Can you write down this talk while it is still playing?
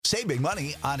Save big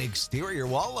money on exterior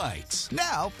wall lights.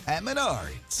 Now at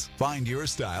Menards. Find your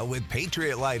style with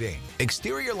Patriot Lighting.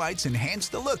 Exterior lights enhance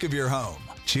the look of your home.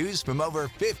 Choose from over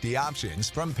 50 options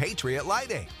from Patriot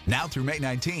Lighting. Now through May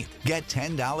 19th, get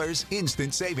 $10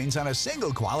 instant savings on a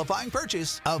single qualifying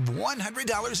purchase of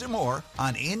 $100 or more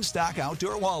on in-stock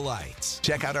outdoor wall lights.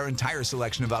 Check out our entire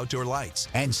selection of outdoor lights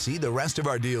and see the rest of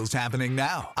our deals happening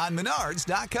now on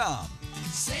Menards.com.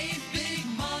 Save big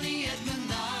money at Menards.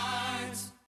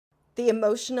 The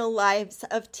emotional lives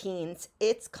of teens.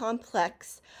 It's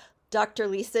complex. Dr.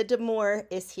 Lisa Damour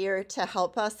is here to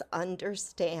help us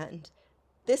understand.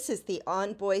 This is the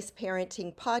On Boys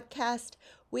Parenting Podcast.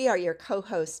 We are your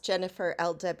co-hosts, Jennifer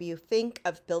L.W. Fink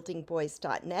of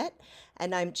buildingboys.net,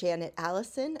 and I'm Janet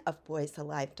Allison of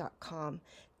boysalive.com.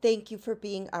 Thank you for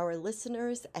being our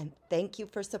listeners, and thank you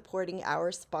for supporting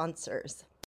our sponsors.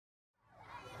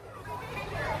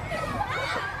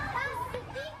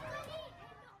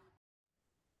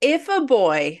 If a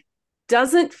boy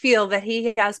doesn't feel that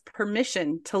he has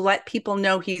permission to let people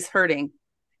know he's hurting,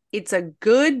 it's a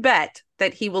good bet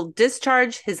that he will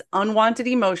discharge his unwanted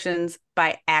emotions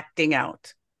by acting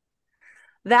out.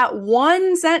 That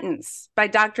one sentence by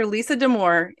Dr. Lisa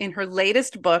Damour in her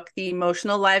latest book, The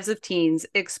Emotional Lives of Teens,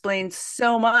 explains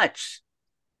so much.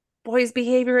 Boys'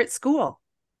 behavior at school,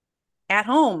 at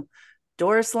home,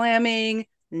 door slamming,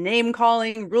 name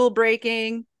calling, rule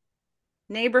breaking,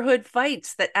 neighborhood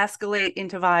fights that escalate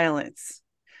into violence.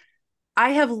 I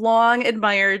have long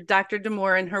admired Dr.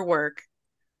 Damour and her work.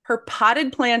 Her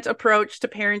potted plant approach to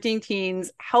parenting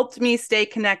teens helped me stay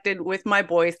connected with my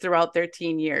boys throughout their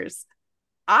teen years.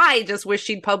 I just wish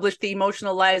she'd published The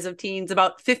Emotional Lives of Teens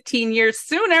about 15 years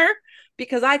sooner,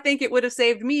 because I think it would have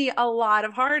saved me a lot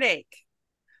of heartache.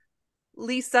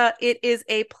 Lisa, it is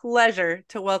a pleasure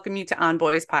to welcome you to On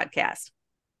Boys Podcast.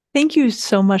 Thank you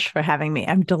so much for having me.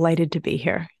 I'm delighted to be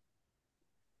here.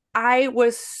 I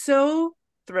was so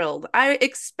thrilled. I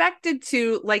expected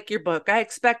to like your book. I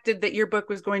expected that your book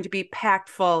was going to be packed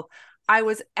full. I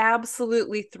was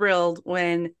absolutely thrilled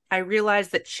when I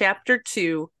realized that chapter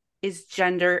 2 is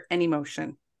gender and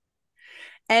emotion.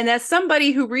 And as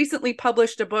somebody who recently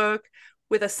published a book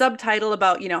with a subtitle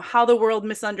about, how the world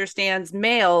misunderstands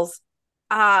males,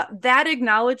 that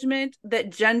acknowledgement that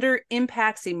gender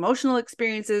impacts emotional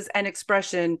experiences and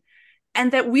expression,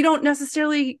 and that we don't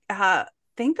necessarily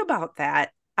think about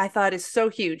that, I thought is so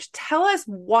huge. Tell us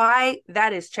why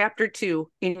that is chapter 2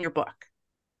 in your book.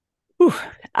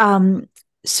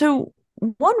 So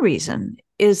one reason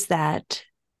is that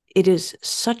it is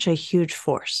such a huge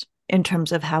force in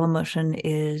terms of how emotion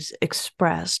is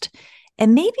expressed,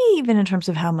 and maybe even in terms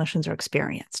of how emotions are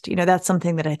experienced. That's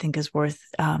something that I think is worth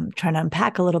trying to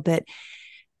unpack a little bit.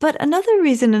 But another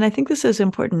reason, and I think this is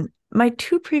important, my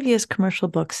 2 previous commercial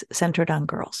books centered on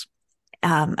girls.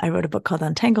 I wrote a book called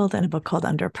Untangled and a book called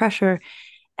Under Pressure.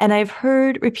 And I've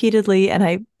heard repeatedly, and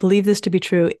I believe this to be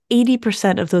true,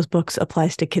 80% of those books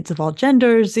applies to kids of all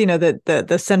genders.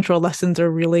 The central lessons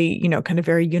are really, kind of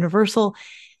very universal.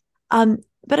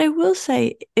 But I will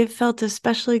say it felt,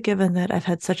 especially given that I've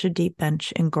had such a deep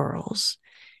bench in girls,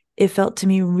 it felt to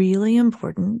me really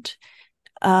important,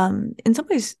 in some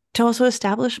ways, to also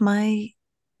establish my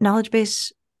knowledge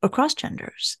base across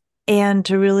genders and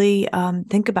to really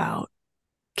think about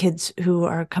kids who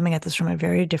are coming at this from a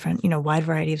very different, wide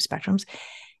variety of spectrums.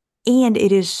 And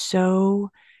it is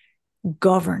so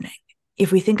governing.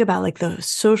 If we think about like the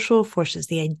social forces,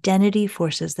 the identity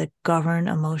forces that govern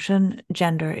emotion,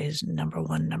 gender is number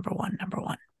one.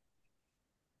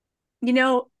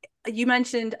 You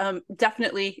mentioned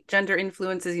definitely gender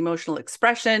influences emotional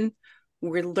expression.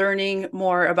 We're learning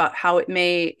more about how it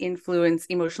may influence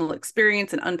emotional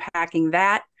experience and unpacking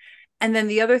that. And then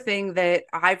the other thing that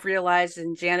I've realized,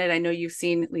 and Janet, I know you've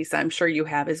seen, Lisa, I'm sure you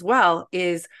have as well,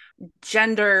 is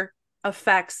gender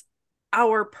affects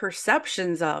our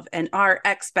perceptions of and our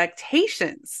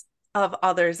expectations of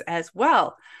others as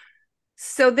well.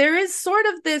 So there is sort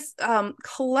of this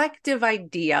collective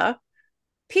idea.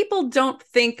 People don't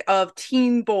think of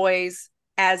teen boys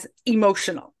as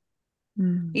emotional.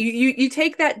 You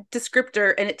take that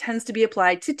descriptor and it tends to be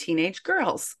applied to teenage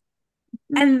girls.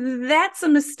 And that's a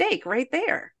mistake right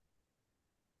there.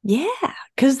 Yeah,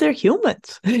 because they're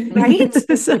humans, right?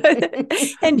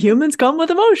 And humans come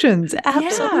with emotions.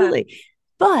 Absolutely. Yeah.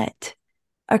 But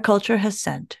our culture has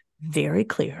sent very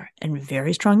clear and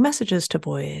very strong messages to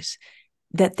boys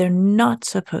that they're not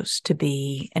supposed to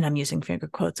be, and I'm using finger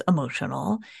quotes,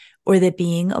 emotional, or that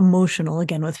being emotional,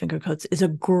 again with finger quotes, is a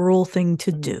girl thing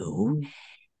to do.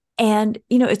 And,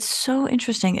 it's so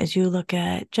interesting as you look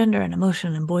at gender and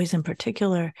emotion and boys in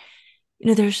particular,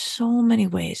 there's so many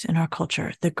ways in our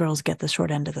culture that girls get the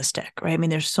short end of the stick, right? I mean,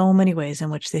 there's so many ways in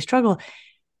which they struggle.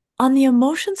 On the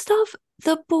emotion stuff,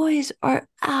 the boys are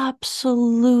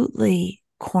absolutely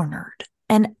cornered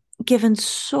and given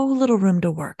so little room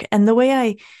to work. And the way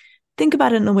I think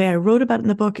about it and the way I wrote about it in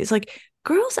the book is like,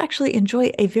 girls actually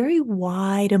enjoy a very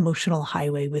wide emotional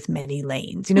highway with many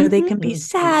lanes. They can be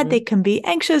sad, they can be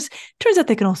anxious. Turns out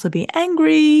they can also be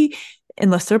angry,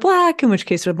 unless they're Black, in which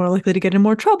case they're more likely to get in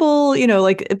more trouble,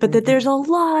 but that there's a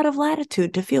lot of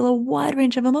latitude to feel a wide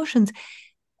range of emotions.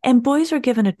 And boys are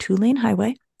given a 2-lane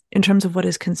highway in terms of what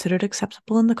is considered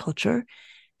acceptable in the culture.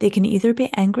 They can either be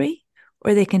angry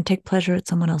or they can take pleasure at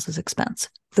someone else's expense.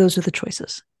 Those are the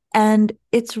choices. And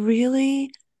it's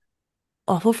really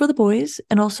awful for the boys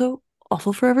and also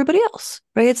awful for everybody else,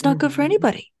 right? It's not good for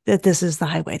anybody that this is the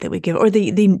highway that we give, or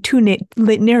the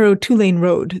narrow 2-lane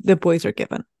road that boys are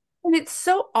given. And it's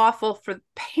so awful for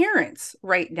parents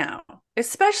right now,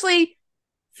 especially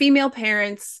female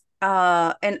parents.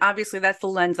 And obviously that's the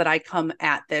lens that I come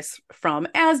at this from,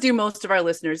 as do most of our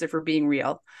listeners, if we're being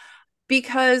real,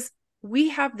 because we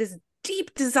have this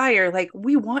deep desire, like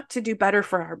we want to do better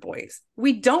for our boys.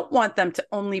 We don't want them to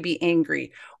only be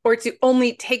angry or to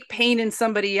only take pain in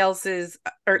somebody else's,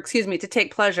 to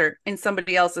take pleasure in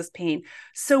somebody else's pain.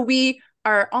 So we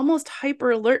are almost hyper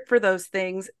alert for those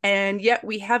things. And yet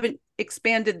we haven't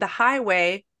expanded the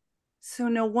highway. So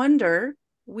no wonder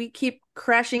we keep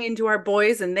crashing into our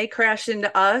boys and they crash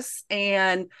into us,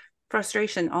 and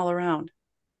frustration all around.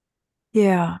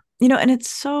 Yeah. And it's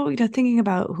so, thinking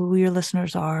about who your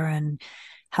listeners are and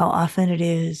how often it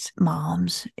is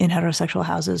moms in heterosexual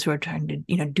houses who are trying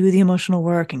to, do the emotional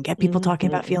work and get people talking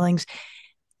about feelings.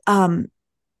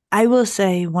 I will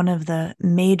say one of the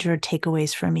major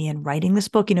takeaways for me in writing this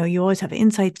book, you always have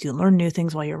insights, you learn new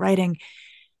things while you're writing,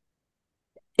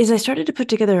 is I put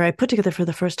together for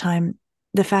the first time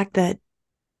the fact that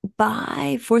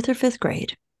by 4th or 5th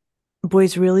grade,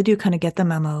 boys really do kind of get the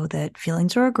memo that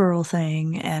feelings are a girl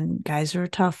thing and guys are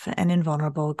tough and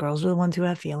invulnerable. Girls are the ones who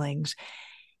have feelings.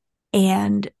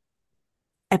 And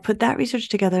I put that research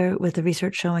together with the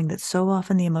research showing that so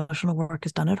often the emotional work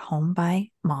is done at home by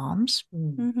moms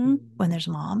when there's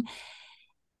a mom.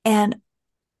 And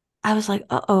I was like,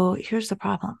 here's the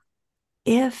problem.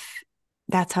 If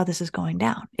that's how this is going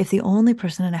down, if the only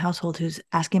person in a household who's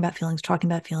asking about feelings,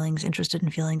 talking about feelings, interested in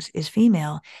feelings is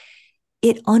female,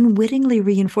 it unwittingly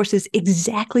reinforces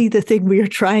exactly the thing we are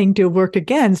trying to work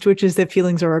against, which is that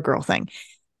feelings are a girl thing.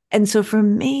 And so for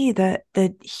me,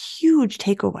 the huge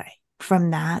takeaway from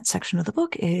that section of the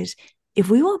book is, if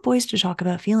we want boys to talk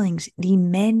about feelings, the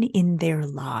men in their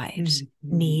lives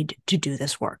need to do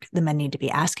this work. The men need to be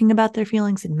asking about their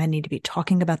feelings, and men need to be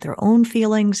talking about their own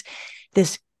feelings.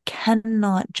 This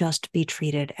cannot just be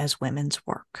treated as women's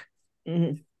work.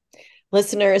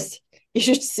 Listeners, you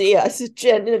should see us.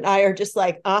 Jen and I are just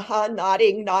like,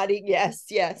 nodding, yes,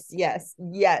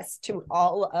 to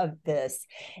all of this.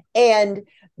 And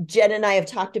Jen and I have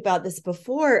talked about this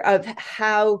before, of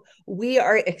how we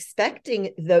are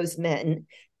expecting those men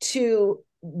to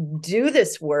do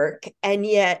this work, and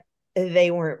yet they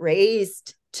weren't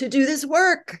raised to do this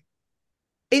work.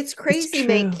 It's crazy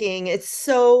making. It's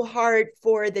so hard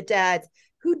for the dads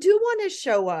who do want to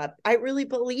show up. I really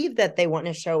believe that they want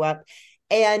to show up.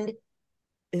 And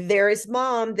there's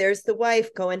mom, there's the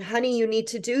wife going, honey, you need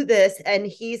to do this. And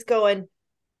he's going,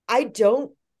 I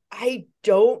don't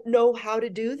know how to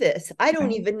do this. I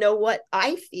don't even know what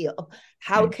I feel.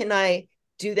 How can I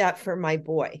do that for my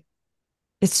boy?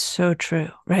 It's so true,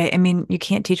 right? I mean, you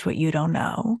can't teach what you don't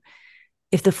know.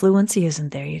 If the fluency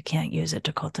isn't there, you can't use it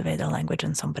to cultivate the language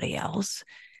in somebody else.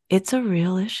 It's a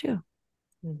real issue.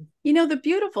 The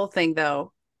beautiful thing,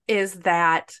 though, is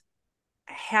that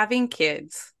having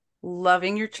kids,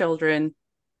 loving your children,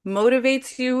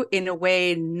 motivates you in a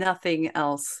way nothing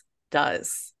else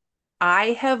does. I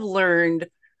have learned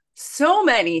so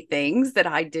many things that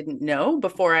I didn't know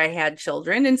before I had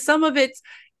children, and some of it's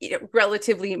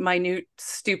relatively minute,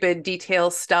 stupid detail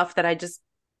stuff that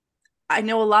I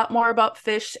know a lot more about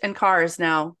fish and cars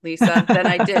now, Lisa, than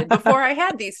I did before I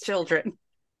had these children.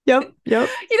 Yep. So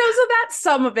that's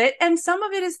some of it. And some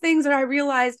of it is things that I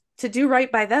realized, to do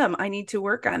right by them, I need to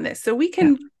work on this. So we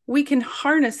can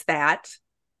harness that.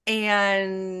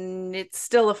 And it's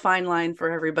still a fine line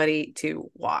for everybody to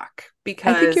walk,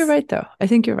 because I think you're right, though. I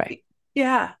think you're right.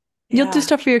 Yeah. You'll do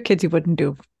stuff for your kids you wouldn't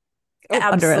do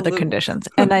under other conditions.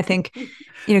 And I think,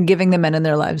 giving the men in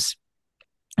their lives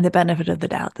the benefit of the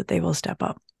doubt that they will step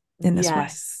up in this way.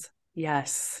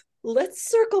 Yes. Let's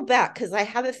circle back, because I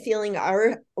have a feeling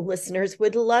our listeners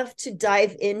would love to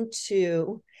dive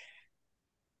into,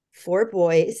 for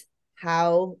boys,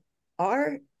 how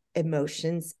our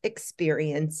emotions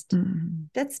experienced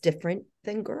that's different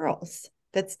than girls.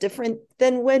 That's different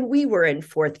than when we were in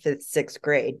 4th, 5th, 6th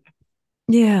grade.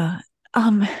 Yeah.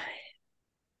 I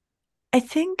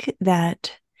think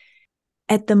that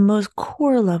at the most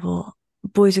core level,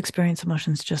 boys experience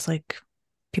emotions just like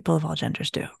people of all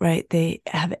genders do, right? They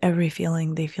have every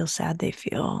feeling. They feel sad. They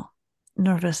feel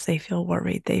nervous. They feel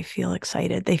worried. They feel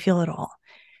excited. They feel it all.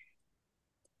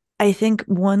 I think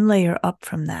one layer up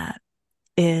from that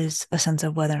is a sense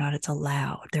of whether or not it's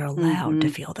allowed. They're allowed to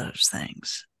feel those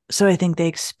things. So I think they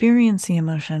experience the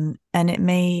emotion, and it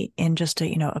may, in just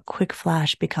a quick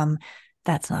flash, become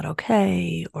that's not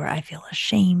okay, or I feel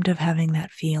ashamed of having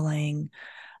that feeling.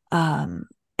 And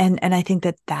I think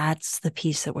that that's the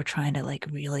piece that we're trying to like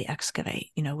really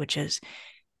excavate, which is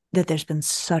that there's been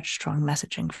such strong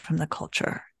messaging from the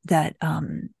culture that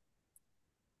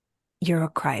you're a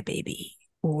crybaby,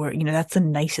 or that's the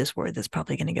nicest word that's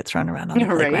probably going to get thrown around on the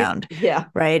playground. Yeah.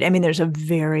 Right. I mean, there's a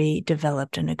very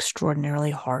developed and extraordinarily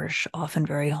harsh, often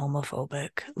very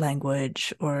homophobic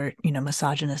language, or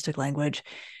misogynistic language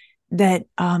that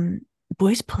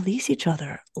boys police each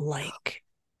other like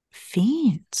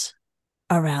fiends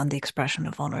around the expression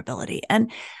of vulnerability.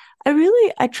 And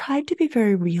I tried to be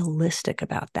very realistic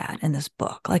about that in this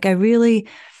book. Like I really,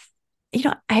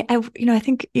 I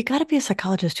think you got to be a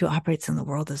psychologist who operates in the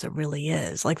world as it really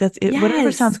is. Like that's it. Yes.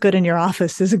 Whatever sounds good in your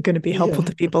office isn't going to be helpful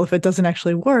to people if it doesn't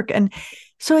actually work. And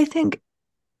so I think,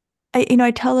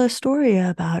 I tell a story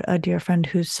about a dear friend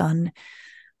whose son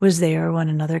was there when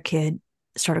another kid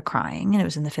started crying, and it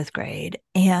was in the 5th grade.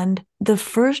 And the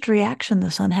first reaction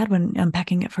the son had when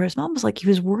unpacking it for his mom was like, he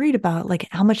was worried about like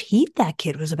how much heat that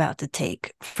kid was about to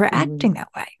take for acting that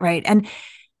way. Right. And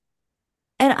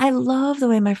I love the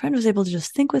way my friend was able to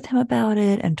just think with him about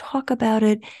it and talk about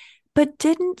it, but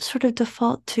didn't sort of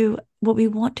default to what we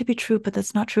want to be true, but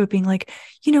that's not true, being like,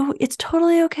 it's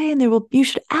totally okay. And you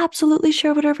should absolutely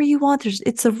share whatever you want.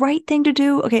 It's the right thing to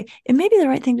do. Okay. It may be the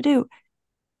right thing to do.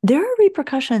 There are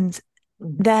repercussions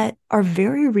that are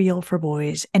very real for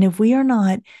boys. And if we are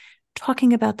not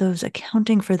talking about those,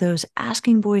 accounting for those,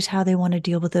 asking boys how they want to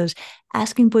deal with those,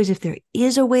 asking boys if there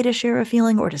is a way to share a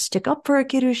feeling or to stick up for a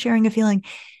kid who's sharing a feeling,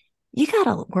 you got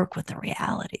to work with the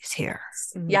realities here.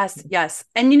 Yes, yes.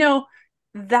 And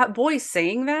that boy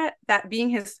saying that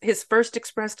being his first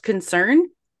expressed concern,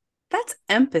 that's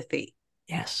empathy.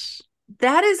 Yes.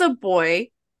 That is a boy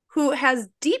who has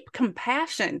deep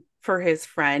compassion for his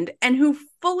friend and who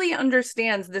fully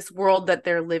understands this world that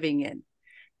they're living in.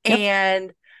 Yep.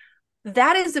 And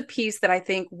that is a piece that I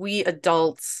think we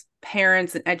adults,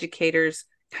 parents, and educators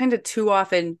kind of too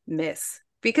often miss.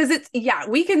 Because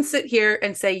we can sit here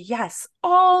and say, yes,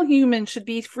 all humans should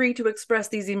be free to express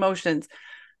these emotions.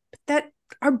 But that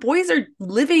our boys are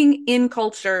living in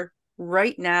culture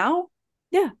right now.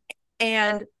 Yeah.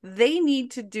 And they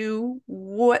need to do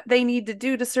what they need to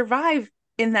do to survive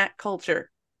in that culture.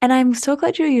 And I'm so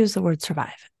glad you used the word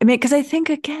survive. I mean, because I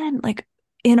think, again, like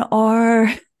in our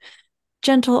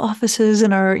gentle offices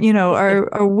and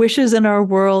our wishes in our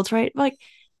worlds, right? Like,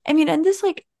 I mean, and this,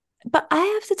 like, but I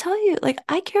have to tell you, like,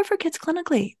 I care for kids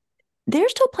clinically. They're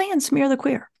still playing Smear the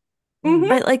Queer,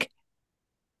 right? Like,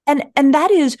 and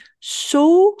that is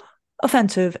so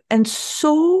offensive and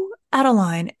so out of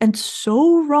line and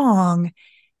so wrong.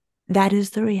 That is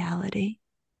the reality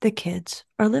the kids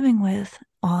are living with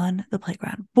on the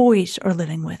playground. Boys are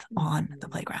living with on the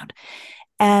playground.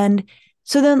 And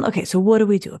so then, okay, so what do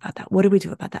we do about that? What do we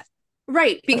do about that?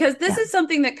 Right, because this is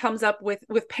something that comes up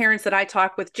with parents that I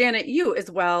talk with, Janet, you as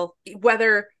well,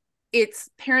 whether it's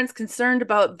parents concerned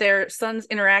about their son's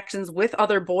interactions with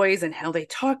other boys and how they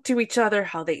talk to each other,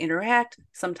 how they interact.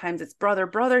 Sometimes it's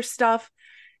brother stuff.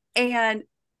 And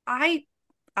I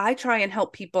try and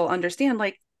help people understand,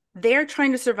 like, they're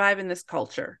trying to survive in this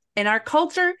culture. And our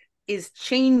culture is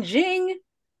changing.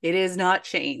 It is not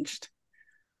changed.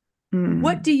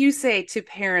 What do you say to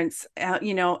parents,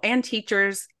 and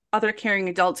teachers, other caring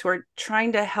adults who are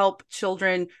trying to help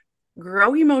children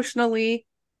grow emotionally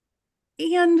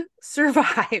and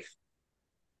survive?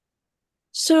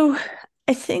 So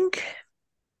I think,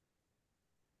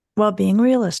 while being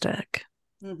realistic,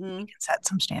 we can set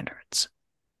some standards.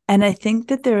 And I think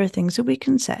that there are things that we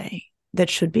can say that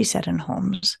should be said in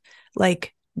homes.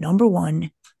 Like, number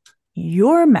one,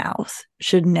 your mouth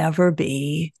should never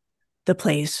be the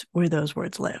place where those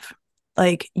words live.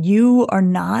 Like, you are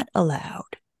not allowed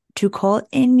to call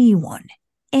anyone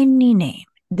any name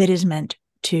that is meant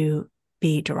to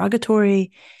be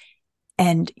derogatory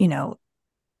and,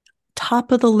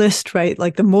 top of the list, right?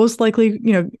 Like the most likely,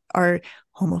 are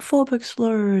homophobic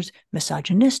slurs,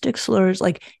 misogynistic slurs.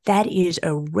 Like, that is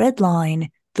a red line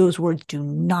those words do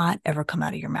not ever come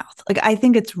out of your mouth. Like, I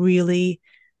think it's really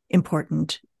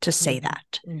important to say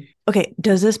that. Okay,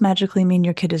 does this magically mean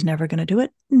your kid is never going to do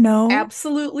it? No.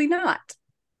 Absolutely not.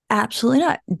 Absolutely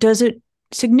not. Does it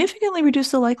significantly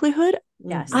reduce the likelihood?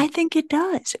 Yes. I think it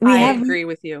does. I agree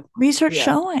with you. Research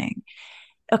showing.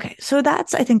 Okay, so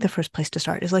that's, I think, the first place to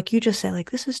start is like you just say,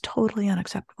 like, this is totally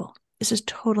unacceptable. This is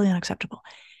totally unacceptable.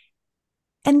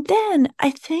 And then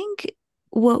I think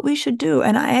what we should do,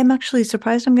 and I am actually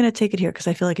surprised I'm going to take it here because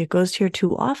I feel like it goes here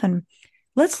too often.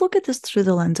 Let's look at this through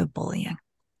the lens of bullying,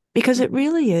 because it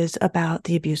really is about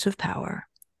the abuse of power.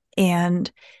 And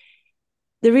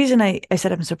the reason I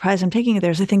said I'm surprised I'm taking it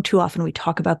there is I think too often we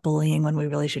talk about bullying when we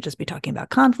really should just be talking about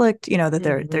conflict,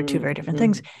 that they're two very different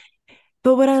things.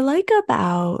 But what I like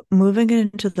about moving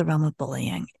it into the realm of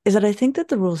bullying is that I think that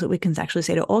the rules that we can actually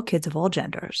say to all kids of all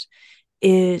genders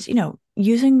is,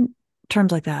 using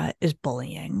terms like that is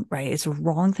bullying, right? It's a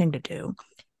wrong thing to do.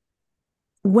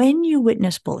 When you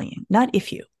witness bullying, not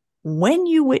if you, when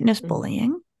you witness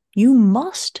bullying, you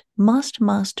must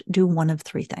do one of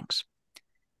three things.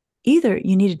 Either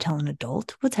you need to tell an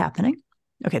adult what's happening.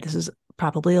 Okay, this is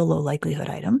probably a low likelihood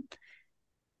item.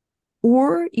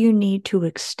 Or you need to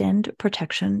extend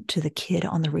protection to the kid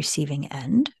on the receiving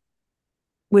end,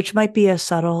 which might be as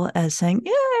subtle as saying,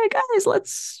 yeah, guys,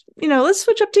 let's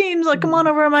switch up teams. Like, come on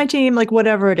over on my team, like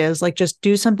whatever it is, like just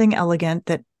do something elegant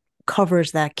that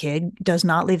covers that kid, does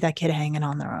not leave that kid hanging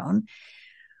on their own.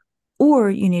 Or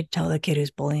you need to tell the kid who's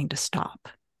bullying to stop.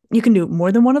 You can do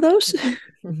more than one of those,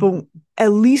 but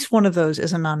at least one of those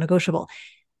is a non-negotiable.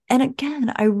 And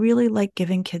again, I really like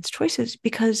giving kids choices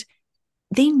because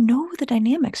they know the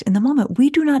dynamics in the moment. We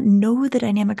do not know the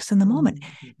dynamics in the moment.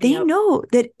 They know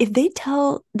that if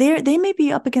they may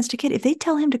be up against a kid. If they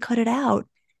tell him to cut it out,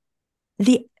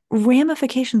 the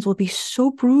ramifications will be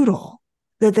so brutal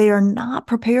that they are not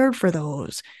prepared for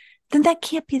those. Then that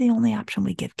can't be the only option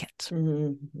we give kids.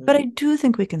 But I do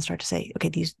think we can start to say, okay,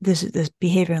 this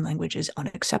behavior and language is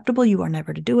unacceptable. You are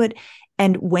never to do it.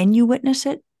 And when you witness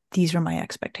it, these are my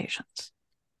expectations.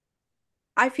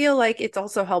 I feel like it's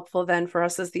also helpful then for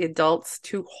us as the adults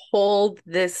to hold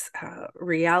this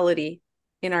reality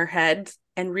in our heads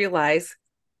and realize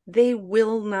they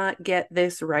will not get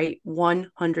this right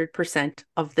 100%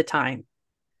 of the time.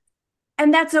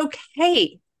 And that's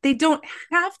okay. They don't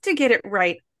have to get it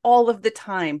right all of the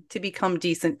time to become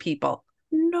decent people.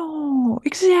 No,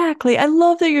 exactly. I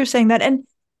love that you're saying that. And,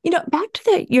 back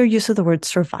to your use of the word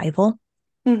survival.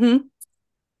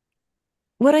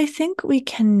 What I think we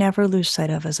can never lose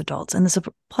sight of as adults, and this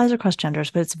applies across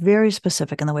genders, but it's very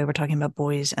specific in the way we're talking about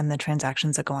boys and the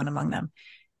transactions that go on among them.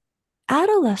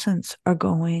 Adolescents are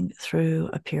going through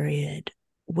a period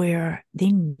where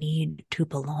they need to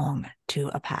belong to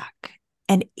a pack.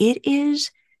 And it is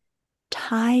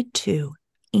tied to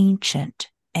ancient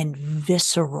and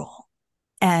visceral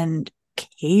and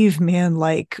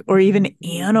caveman-like or even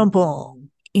animal,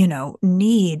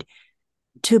 need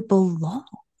to belong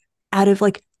out of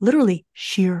like literally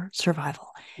sheer survival.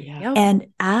 And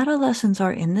adolescents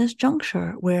are in this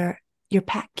juncture where your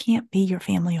pack can't be your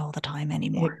family all the time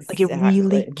anymore. Like it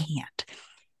really can't.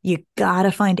 You got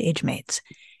to find age mates.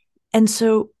 And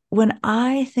so when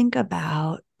I think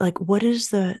about like, what is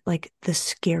the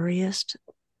scariest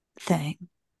thing?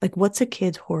 Like, what's a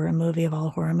kid's horror movie of all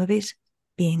horror movies?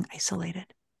 Being isolated.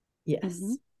 Yes.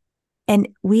 And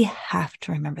we have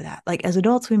to remember that. Like as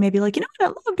adults, we may be like, I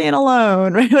love being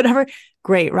alone, right? Whatever.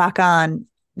 Great, rock on.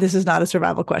 This is not a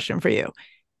survival question for you.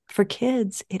 For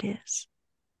kids, it is.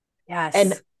 Yes.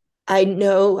 And I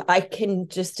know I can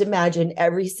just imagine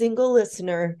every single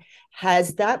listener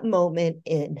has that moment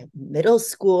in middle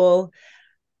school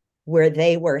where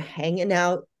they were hanging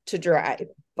out to dry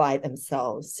by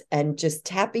themselves and just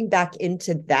tapping back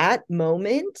into that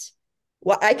moment.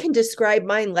 Well, I can describe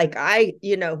mine like I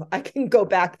can go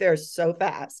back there so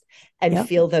fast and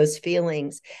feel those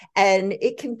feelings. And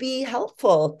it can be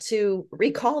helpful to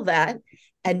recall that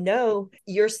and know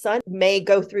your son may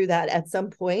go through that at some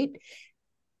point,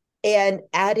 and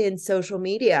add in social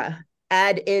media,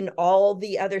 add in all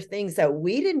the other things that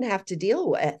we didn't have to deal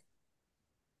with.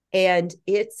 And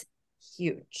it's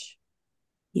huge.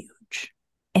 Huge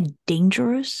and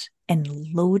dangerous and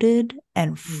loaded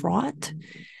and fraught.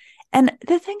 And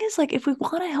the thing is, like, if we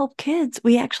want to help kids,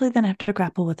 we actually then have to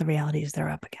grapple with the realities they're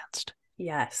up against.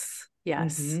 Yes.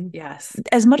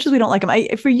 As much as we don't like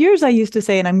them. For years, I used to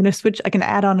say, and I'm going to switch, I can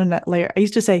add on a layer. I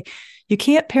used to say, you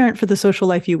can't parent for the social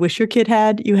life you wish your kid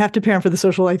had. You have to parent for the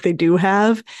social life they do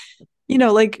have.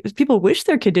 Like people wish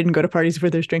their kid didn't go to parties where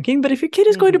there's drinking, but if your kid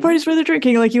is going to parties where they're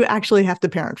drinking, like you actually have to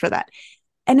parent for that.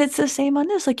 And it's the same on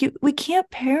this. Like we can't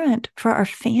parent for our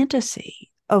fantasy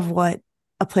of what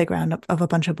a playground of a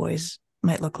bunch of boys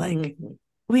might look like. Mm-hmm.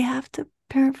 We have to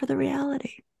parent for the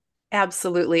reality.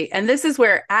 Absolutely. And this is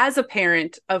where, as a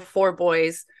parent of 4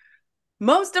 boys,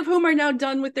 most of whom are now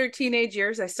done with their teenage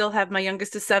years, I still have my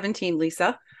youngest is 17,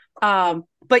 Lisa.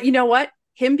 But you know what?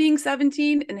 Him being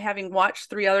 17 and having watched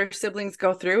 3 other siblings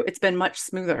go through, it's been much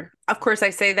smoother. Of course, I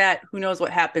say that. Who knows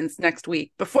what happens next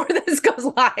week before this goes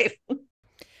live?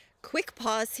 Quick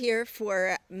pause here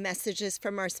for messages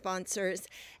from our sponsors.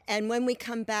 And when we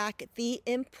come back, the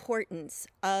importance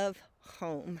of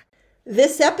home.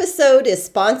 This episode is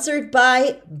sponsored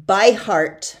by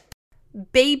Heart.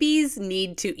 Babies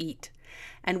need to eat.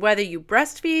 And whether you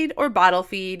breastfeed or bottle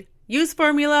feed, use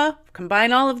formula,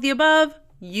 combine all of the above,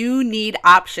 you need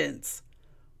options.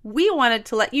 We wanted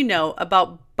to let you know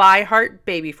about ByHeart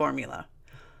Baby Formula.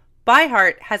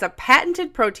 ByHeart has a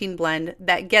patented protein blend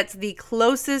that gets the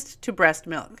closest to breast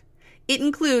milk. It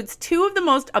includes 2 of the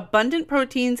most abundant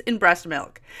proteins in breast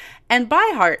milk. And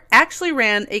ByHeart actually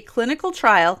ran a clinical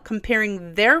trial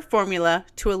comparing their formula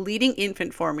to a leading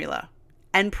infant formula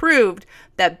and proved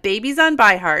that babies on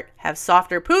ByHeart have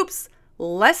softer poops,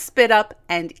 less spit up,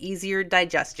 and easier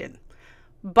digestion.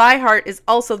 ByHeart is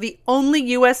also the only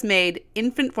US-made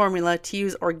infant formula to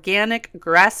use organic,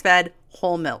 grass-fed,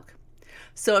 whole milk.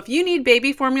 So if you need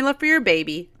baby formula for your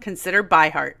baby, consider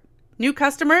ByHeart. New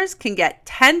customers can get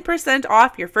 10%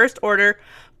 off your first order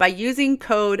by using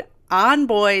code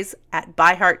ONBOYS at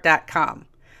byheart.com.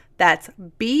 That's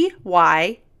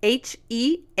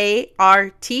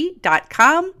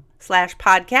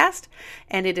BYHEART.com/podcast,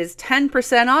 and it is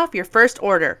 10% off your first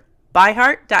order.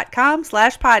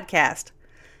 byheart.com/podcast.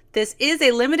 This is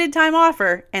a limited time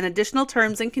offer, and additional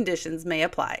terms and conditions may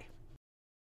apply.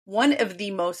 One of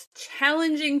the most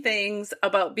challenging things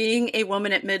about being a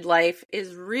woman at midlife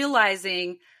is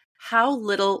realizing how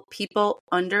little people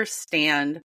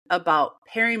understand about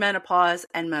perimenopause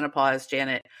and menopause,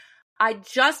 Janet. I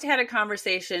just had a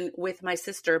conversation with my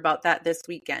sister about that this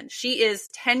weekend. She is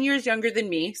 10 years younger than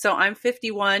me, so I'm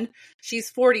 51, she's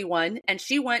 41, and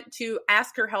she went to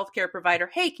ask her healthcare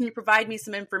provider, hey, can you provide me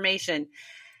some information?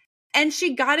 And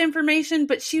she got information,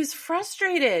 but she was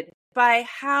frustrated by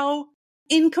how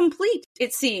incomplete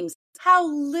it seems, how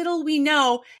little we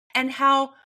know, and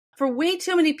how for way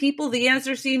too many people, the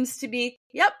answer seems to be,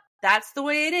 yep, that's the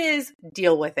way it is.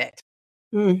 Deal with it.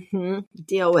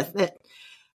 Deal with it.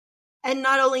 And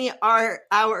not only are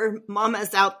our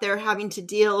mamas out there having to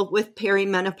deal with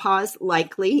perimenopause,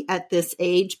 likely at this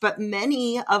age, but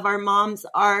many of our moms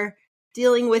are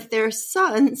dealing with their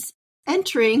sons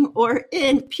entering or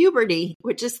in puberty,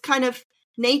 which is kind of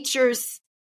nature's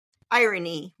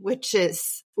irony, which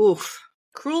is, oof.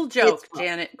 Cruel joke,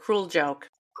 Janet. Cruel joke.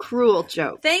 Cruel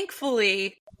joke.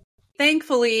 Thankfully,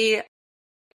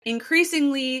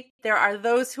 increasingly, there are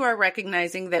those who are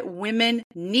recognizing that women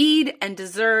need and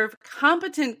deserve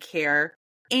competent care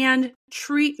and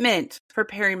treatment for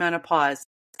perimenopause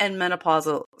and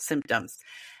menopausal symptoms.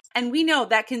 And we know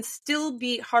that can still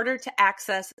be harder to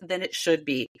access than it should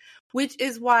be, which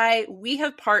is why we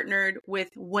have partnered with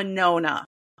Winona.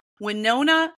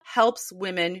 Winona helps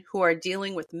women who are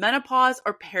dealing with menopause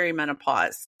or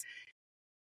perimenopause.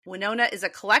 Winona is a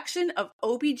collection of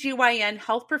OBGYN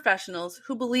health professionals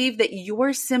who believe that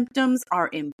your symptoms are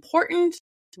important,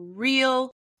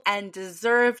 real, and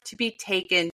deserve to be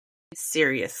taken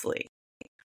seriously.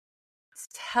 It's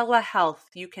telehealth.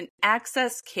 You can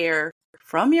access care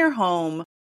from your home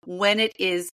when it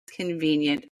is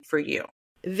convenient for you.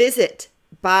 Visit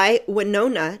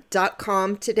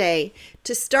bywinona.com today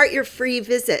to start your free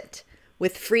visit.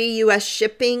 With free U.S.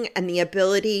 shipping and the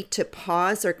ability to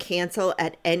pause or cancel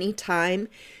at any time,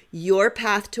 your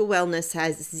path to wellness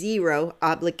has zero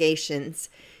obligations.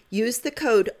 Use the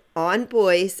code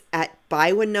ONBOYS at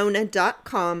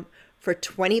bywinona.com for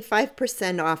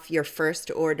 25% off your first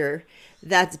order.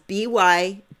 That's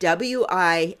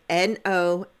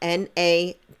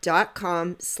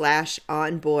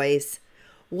bywinona.com/onboys.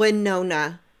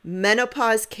 Winona,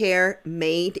 menopause care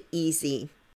made easy.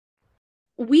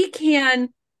 We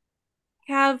can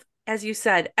have, as you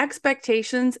said,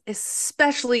 expectations,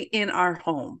 especially in our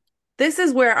home. This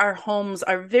is where our homes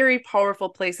are very powerful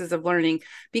places of learning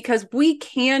because we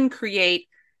can create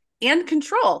and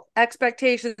control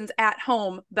expectations at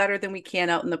home better than we can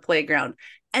out in the playground.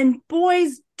 And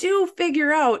boys do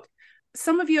figure out,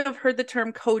 some of you have heard the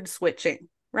term code switching,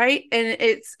 right? And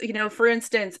it's, for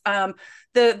instance,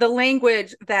 the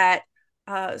language that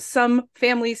some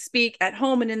families speak at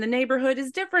home and in the neighborhood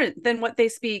is different than what they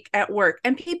speak at work.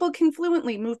 And people can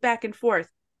fluently move back and forth.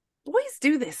 Boys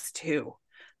do this too.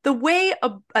 The way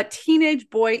a teenage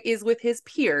boy is with his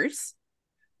peers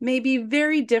may be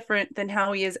very different than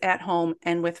how he is at home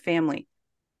and with family.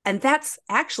 And that's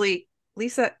actually,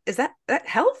 Lisa, is that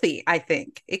healthy? I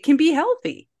think it can be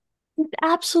healthy.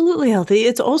 Absolutely healthy.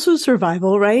 It's also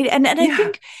survival, right? And I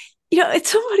think, it's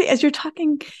so funny as you're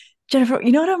talking, Jennifer,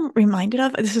 you know what I'm reminded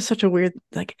of? This is such a weird,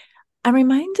 like, I'm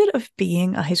reminded of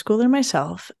being a high schooler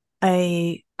myself.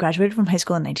 I graduated from high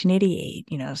school in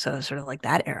 1988, so sort of like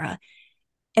that era.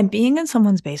 And being in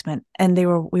someone's basement, and we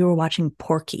were watching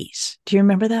Porky's. Do you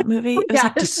remember that movie? It was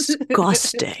like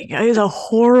disgusting. It was a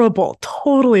horrible,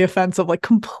 totally offensive, like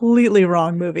completely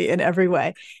wrong movie in every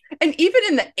way. And even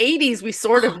in the 80s, we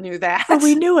sort of knew that. But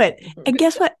we knew it. And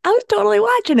guess what? I was totally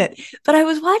watching it. But I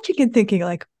was watching and thinking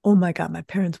like, oh my God, my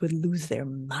parents would lose their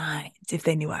minds if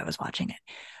they knew I was watching it.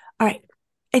 All right.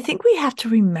 I think we have to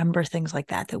remember things like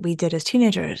that we did as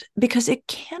teenagers, because it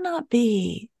cannot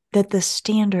be that the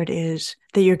standard is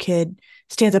that your kid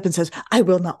stands up and says, I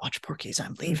will not watch Porky's,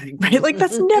 I'm leaving, right? Like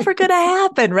that's never going to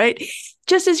happen, right?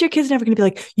 Just as your kid's never going to be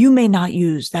like, you may not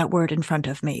use that word in front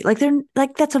of me. Like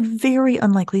that's a very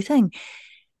unlikely thing.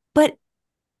 But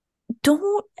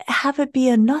don't have it be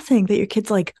a nothing that your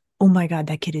kid's like, oh my God,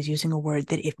 that kid is using a word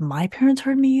that if my parents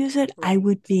heard me use it, I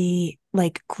would be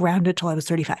like grounded till I was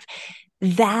 35.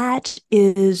 That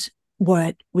is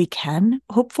what we can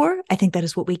hope for. I think that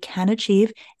is what we can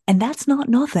achieve. And that's not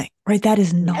nothing, right? That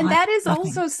is not. And that is nothing.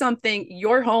 Also something,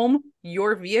 your home,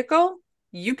 your vehicle,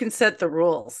 you can set the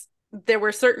rules. There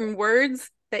were certain words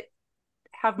that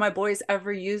have my boys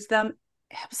ever used them?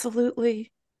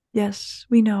 Absolutely. Yes,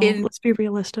 we know. Let's be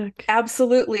realistic.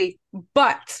 Absolutely.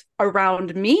 But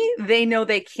around me, they know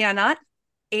they cannot.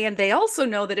 And they also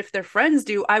know that if their friends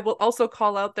do, I will also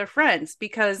call out their friends,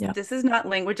 because this is not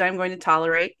language I'm going to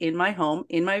tolerate in my home,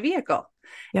 in my vehicle.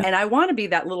 Yep. And I want to be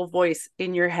that little voice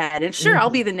in your head. And sure, I'll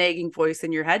be the nagging voice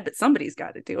in your head, but somebody's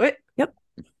got to do it.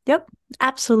 Yep.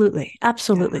 Absolutely.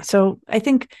 Yeah. So I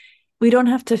think we don't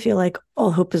have to feel like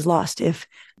all hope is lost if,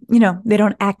 they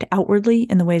don't act outwardly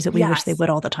in the ways that we wish they would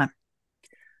all the time.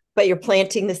 But you're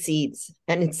planting the seeds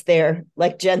and it's there.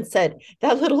 Like Jen said,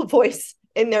 that little voice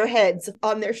in their heads,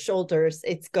 on their shoulders,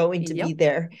 it's going to be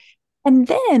there. And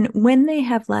then when they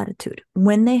have latitude,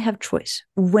 when they have choice,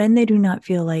 when they do not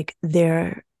feel like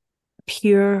their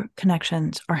pure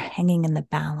connections are hanging in the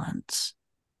balance,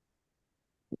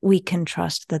 we can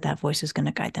trust that voice is going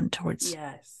to guide them towards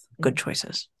good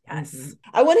choices. Yes. Mm-hmm.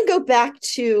 I want to go back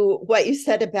to what you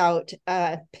said about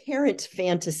parent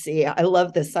fantasy. I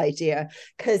love this idea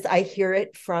because I hear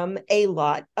it from a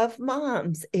lot of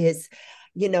moms is,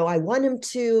 I want him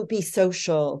to be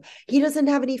social. He doesn't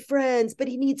have any friends, but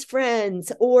he needs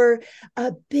friends. Or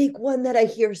a big one that I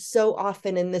hear so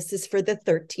often, and this is for the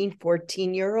 13,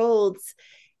 14-year-olds,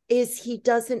 is he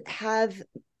doesn't have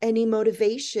any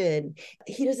motivation.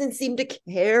 He doesn't seem to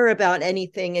care about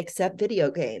anything except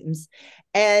video games.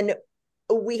 And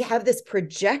we have this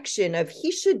projection of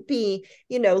he should be,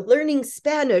 learning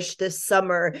Spanish this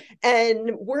summer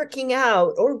and working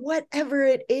out or whatever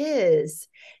it is.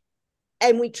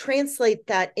 And we translate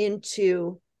that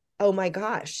into, oh my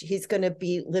gosh, he's going to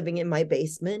be living in my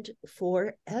basement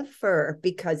forever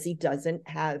because he doesn't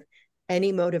have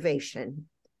any motivation.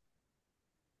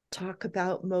 Talk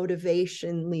about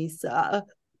motivation, Lisa.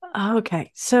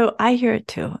 Okay. So I hear it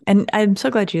too. And I'm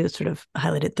so glad you sort of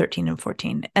highlighted 13 and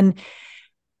 14. And,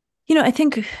 I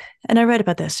think, and I read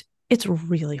about this, it's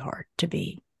really hard to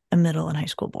be a middle and high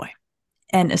school boy,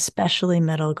 and especially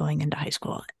middle going into high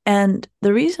school. And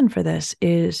the reason for this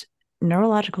is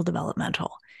neurological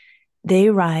developmental. They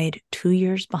ride 2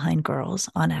 years behind girls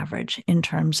on average in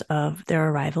terms of their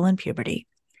arrival in puberty.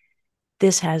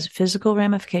 This has physical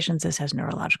ramifications. This has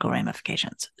neurological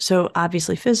ramifications. So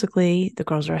obviously, physically, the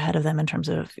girls are ahead of them in terms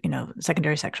of,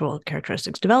 secondary sexual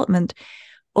characteristics development.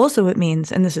 Also, it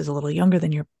means, and this is a little younger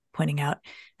than you're pointing out,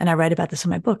 and I write about this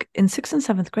in my book, in 6th and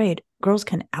 7th grade, girls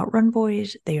can outrun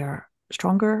boys. They are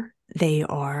stronger. They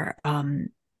are,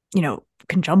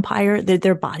 can jump higher.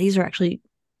 Their bodies are actually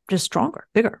just stronger,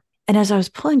 bigger. And as I was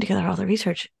pulling together all the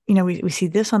research, we see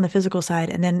this on the physical side,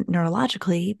 and then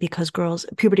neurologically, because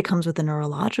puberty comes with a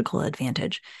neurological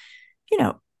advantage,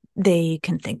 they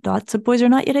can think thoughts that boys are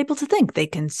not yet able to think. They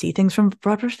can see things from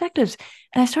broad perspectives.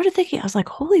 And I started thinking, I was like,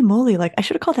 holy moly, like I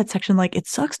should have called that section, like, it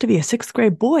sucks to be a 6th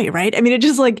grade boy, right? I mean, it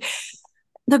just like,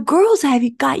 the girls have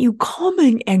got you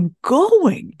coming and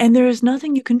going, and there is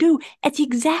nothing you can do at the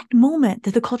exact moment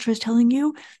that the culture is telling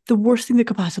you the worst thing that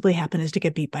could possibly happen is to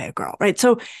get beat by a girl, right?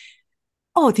 So,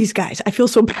 these guys, I feel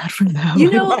so bad for them.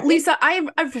 Right? Lisa,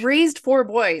 I've raised 4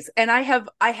 boys, and I have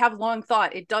long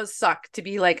thought it does suck to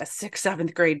be like a 6th,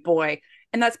 7th grade boy.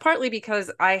 And that's partly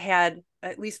because I had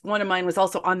at least one of mine was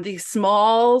also on the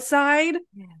small side.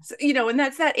 Yeah. So, and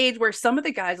that's that age where some of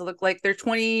the guys look like they're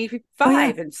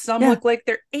 25 and some Yeah. look like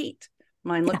they're 8.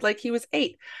 Mine Yeah. looked like he was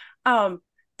 8.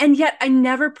 And yet I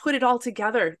never put it all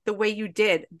together the way you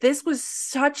did. This was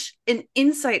such an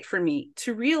insight for me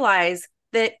to realize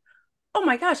that, oh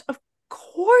my gosh, of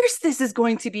course this is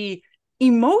going to be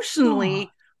emotionally,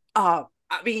 I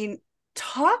mean,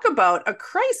 talk about a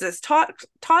crisis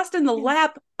tossed in the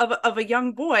lap of a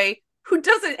young boy who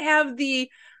doesn't have the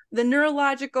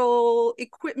neurological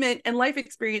equipment and life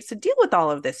experience to deal with all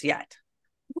of this yet.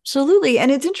 Absolutely. And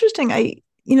it's interesting.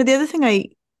 The other thing I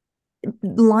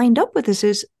lined up with this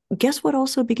is, guess what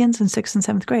also begins in 6th and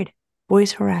 7th grade?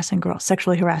 Boys harassing girls,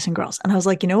 sexually harassing girls. And I was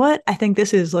like, you know what? I think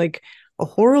this is like a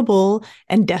horrible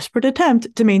and desperate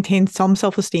attempt to maintain some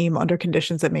self-esteem under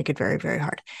conditions that make it very, very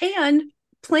hard. And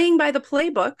playing by the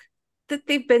playbook that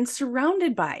they've been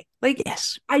surrounded by. Like,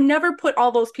 yes, I never put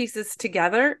all those pieces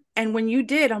together. And when you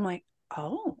did, I'm like,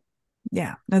 oh.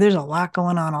 Yeah. No, there's a lot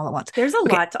going on all at once. There's a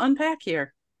lot to unpack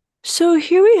here. So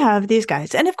here we have these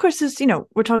guys. And of course, this,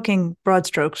 we're talking broad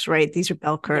strokes, right? These are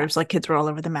bell curves, like kids were all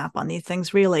over the map on these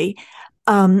things, really.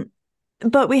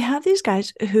 But we have these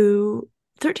guys who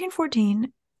 13,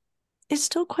 14 is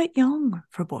still quite young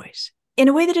for boys in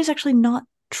a way that is actually not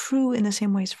true in the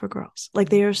same ways for girls. Like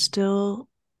they are still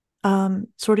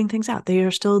sorting things out. They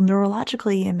are still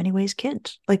neurologically, in many ways,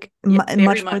 kids, like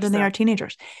much more than they are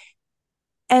teenagers.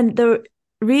 And the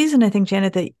reason I think,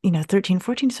 Janet, that, 13,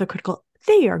 14 is so critical,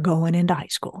 they are going into high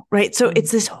school, right? So it's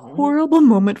this horrible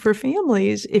moment for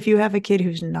families if you have a kid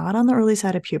who's not on the early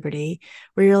side of puberty,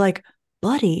 where you're like,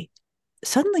 buddy,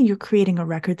 suddenly you're creating a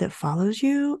record that follows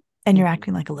you and you're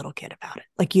acting like a little kid about it.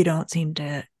 Like you don't seem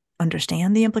to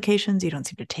understand the implications. You don't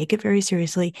seem to take it very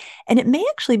seriously. And it may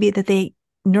actually be that they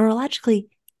neurologically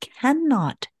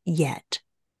cannot yet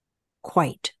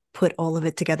quite put all of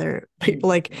it together.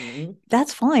 Like,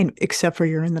 that's fine, except for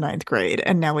you're in the 9th grade.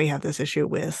 And now we have this issue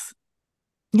with,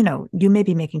 you may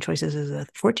be making choices as a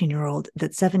 14-year-old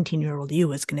that 17-year-old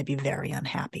you is going to be very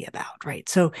unhappy about, right?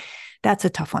 So that's a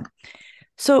tough one.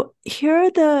 So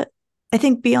here are I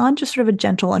think beyond just sort of a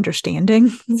gentle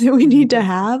understanding that we need to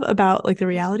have about like the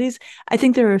realities, I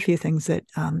think there are a few things that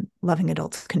loving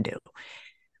adults can do.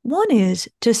 One is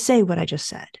to say what I just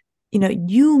said.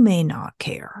 You may not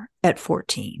care at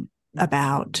 14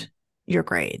 about your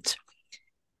grades.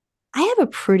 I have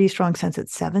a pretty strong sense at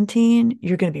 17,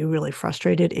 you're going to be really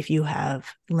frustrated if you have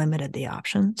limited the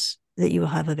options that you will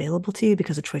have available to you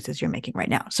because of choices you're making right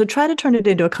now. So try to turn it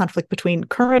into a conflict between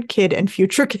current kid and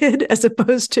future kid, as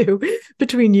opposed to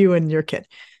between you and your kid.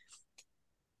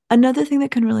 Another thing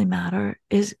that can really matter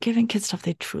is giving kids stuff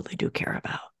they truly do care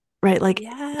about, right? Like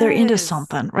they're into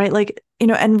something, right? Like,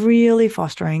 and really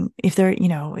fostering if they're,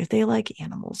 if they like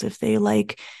animals, if they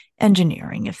like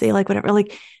engineering, if they like whatever,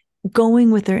 like going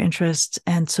with their interests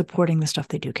and supporting the stuff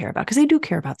they do care about, because they do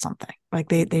care about something. Like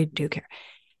they do care.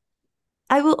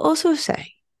 I will also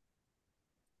say,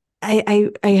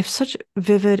 I have such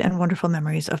vivid and wonderful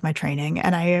memories of my training.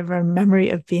 And I have a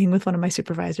memory of being with one of my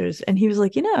supervisors, and he was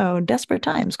like, desperate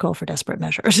times call for desperate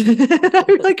measures. I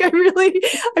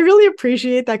really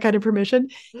appreciate that kind of permission.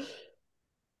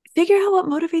 Figure out what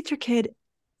motivates your kid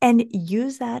and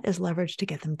use that as leverage to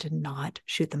get them to not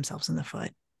shoot themselves in the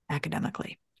foot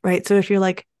academically, right? So if you're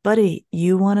like, buddy,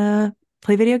 you want to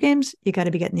play video games, you got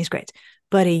to be getting these grades.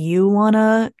 Buddy, you want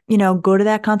to, go to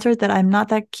that concert that I'm not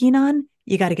that keen on,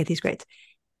 you got to get these grades.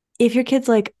 If your kid's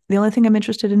like, the only thing I'm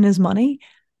interested in is money,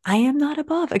 I am not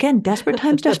above. Again, desperate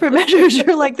times, desperate measures.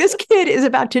 You're like, this kid is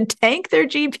about to tank their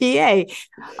GPA.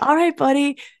 All right,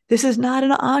 buddy, this is not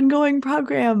an ongoing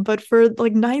program, but for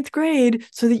like 9th grade,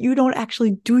 so that you don't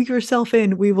actually do yourself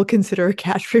in, we will consider a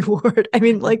cash reward. I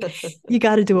mean, like, you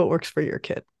got to do what works for your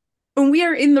kid. When we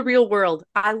are in the real world,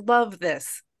 I love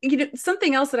this.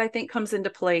 Something else that I think comes into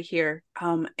play here,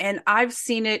 and I've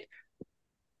seen it.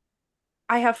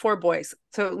 I have 4 boys,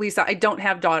 so Lisa, I don't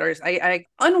have daughters. I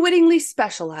unwittingly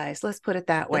specialize. Let's put it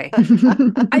that way.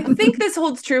 I think this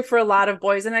holds true for a lot of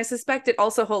boys, and I suspect it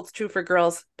also holds true for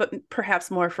girls, but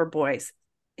perhaps more for boys,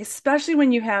 especially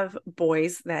when you have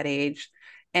boys that age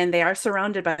and they are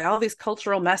surrounded by all these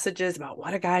cultural messages about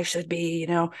what a guy should be.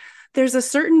 There's a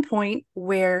certain point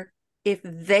where if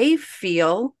they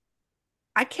feel,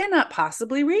 I cannot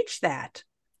possibly reach that.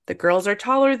 The girls are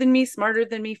taller than me, smarter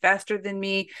than me, faster than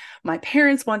me. My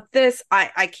parents want this.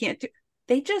 I can't do.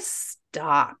 They just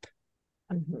stop.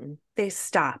 Mm-hmm. They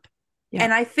stop. Yeah.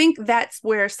 And I think that's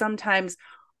where sometimes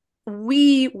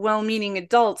we, well-meaning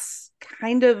adults,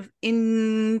 kind of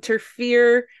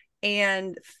interfere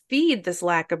and feed this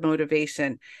lack of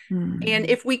motivation. And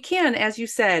if we can, as you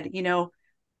said,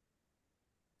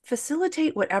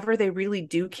 facilitate whatever they really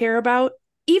do care about,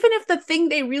 even if the thing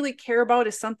they really care about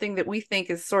is something that we think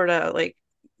is sort of like,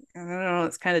 I don't know,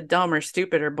 it's kind of dumb or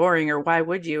stupid or boring, or why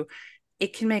would you?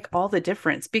 It can make all the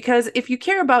difference, because if you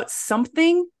care about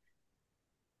something,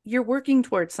 you're working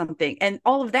towards something, and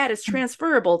all of that is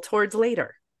transferable towards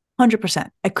later. 100%.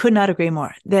 I could not agree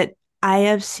more that I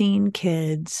have seen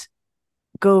kids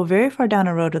go very far down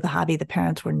a road with a hobby the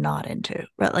parents were not into,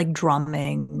 right? Like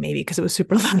drumming, maybe because it was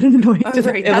super loud and annoying to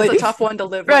the Right. family. That's a tough one to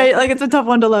live with. Right. Like it's a tough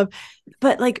one to love.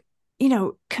 But like,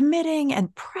 committing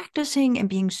and practicing and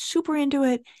being super into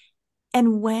it.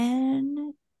 And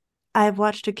when I've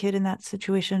watched a kid in that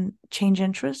situation change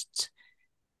interests,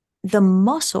 the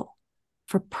muscle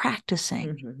for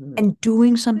practicing and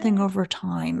doing something over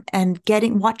time and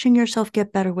watching yourself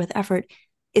get better with effort,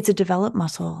 it's a developed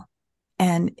muscle,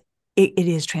 and it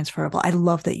is transferable. I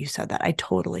love that you said that. I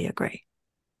totally agree.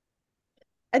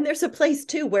 And there's a place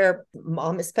too where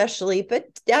mom especially, but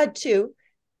dad too,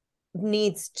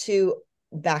 needs to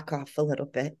back off a little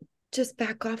bit. Just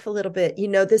back off a little bit.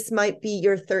 This might be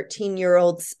your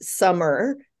 13-year-old's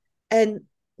summer, and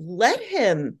let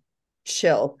him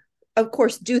chill. Of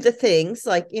course, do the things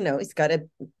like, he's got to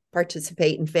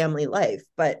participate in family life,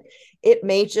 but it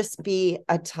may just be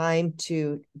a time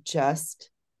to just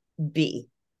be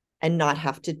and not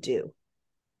have to do.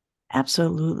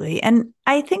 Absolutely. And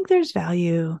I think there's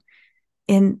value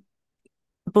in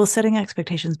both setting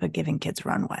expectations, but giving kids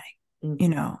runway,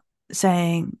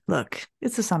 saying, look,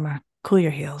 it's the summer, cool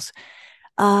your heels.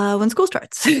 When school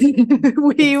starts,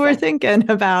 we were thinking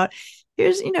about,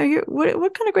 here's,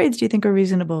 what kind of grades do you think are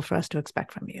reasonable for us to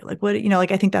expect from you?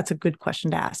 Like I think that's a good question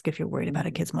to ask if you're worried about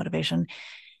a kid's motivation.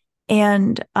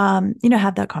 And,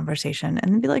 have that conversation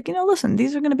and be like, listen,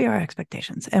 these are going to be our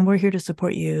expectations, and we're here to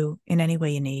support you in any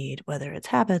way you need, whether it's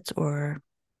habits or,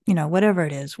 whatever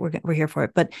it is, we're here for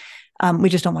it. But we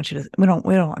just don't want you to, we don't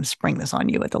want to spring this on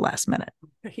you at the last minute.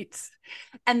 Right.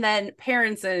 And then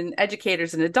parents and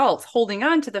educators and adults holding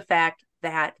on to the fact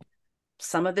that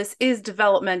some of this is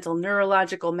developmental,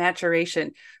 neurological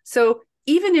maturation. So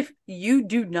even if you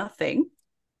do nothing,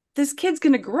 this kid's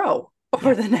going to grow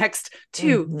over the next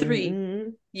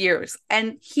 2-3 years,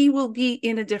 and he will be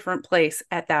in a different place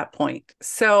at that point.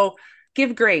 So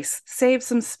give grace, save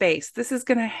some space. This is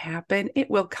going to happen. It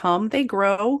will come. They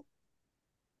grow.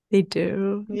 They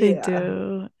do. They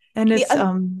do. And it's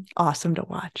awesome to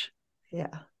watch.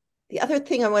 Yeah. The other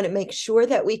thing I want to make sure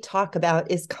that we talk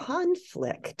about is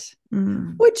conflict,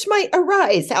 which might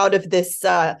arise out of this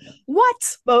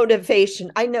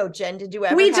motivation. I know, Jen, did you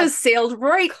ever? We just sailed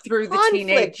right through the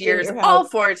teenage years all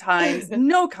 4 times.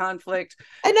 No conflict.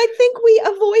 And I think we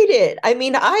avoid it. I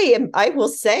mean, I will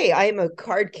say I am a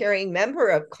card-carrying member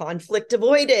of conflict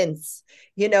avoidance.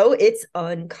 It's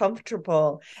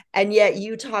uncomfortable. And yet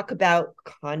you talk about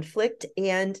conflict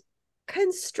and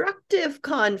constructive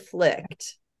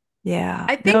conflict. Yeah.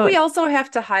 I think we also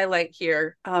have to highlight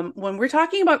here, when we're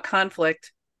talking about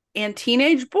conflict and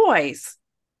teenage boys,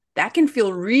 that can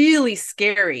feel really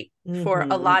scary for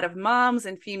a lot of moms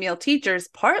and female teachers,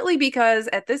 partly because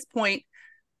at this point,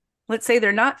 let's say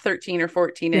they're not 13 or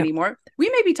 14 anymore. We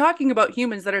may be talking about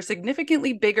humans that are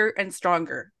significantly bigger and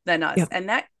stronger than us. And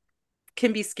that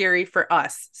can be scary for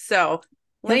us. So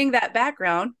laying that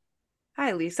background.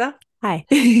 Hi, Lisa. Hi.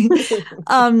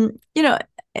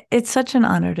 It's such an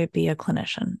honor to be a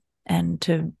clinician and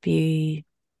to be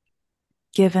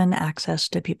given access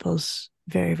to people's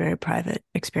very, very private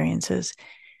experiences.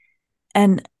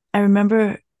 And I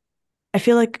remember, I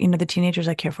feel like, the teenagers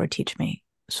I care for teach me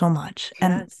so much.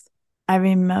 Yes. And I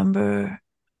remember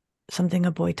something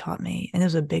a boy taught me, and it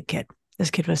was a big kid.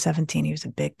 This kid was 17. He was a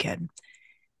big kid.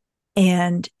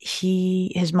 And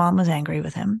his mom was angry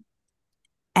with him,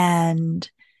 and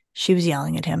she was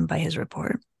yelling at him by his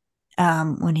report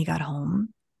when he got home.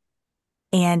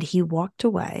 And he walked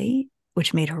away,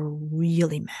 which made her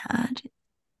really mad.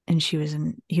 And he was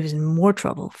in more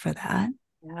trouble for that.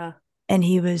 Yeah. And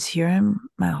he was here in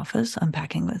my office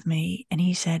unpacking with me. And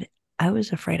he said, I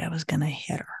was afraid I was going to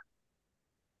hit her.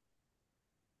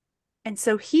 And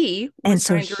so he was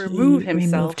trying to remove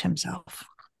himself.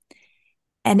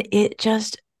 And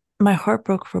my heart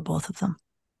broke for both of them.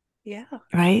 Yeah.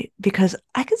 Right? Because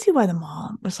I could see why the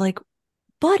mom was like,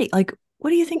 buddy, like, what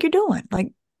do you think you're doing?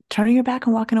 Like, turning your back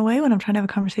and walking away when I'm trying to have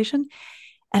a conversation.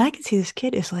 And I can see this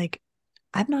kid is like,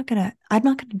 I'm not gonna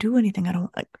do anything I don't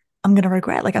like. I'm gonna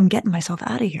regret. Like, I'm getting myself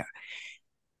out of here.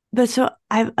 But so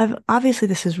I've obviously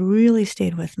this has really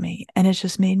stayed with me, and it's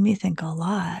just made me think a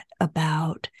lot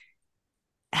about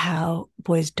how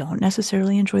boys don't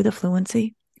necessarily enjoy the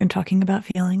fluency in talking about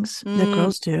feelings that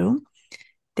girls do.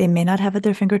 They may not have at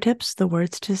their fingertips the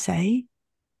words to say,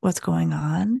 what's going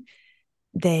on.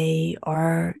 They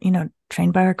are,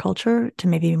 trained by our culture to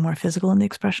maybe be more physical in the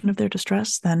expression of their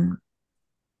distress than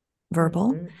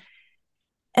verbal. Mhm.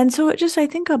 And so I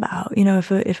think about,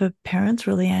 if a parent's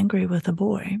really angry with a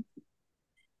boy,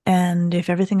 and if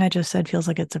everything I just said feels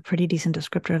like it's a pretty decent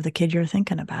descriptor of the kid you're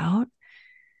thinking about,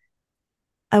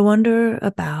 I wonder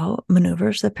about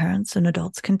maneuvers that parents and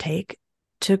adults can take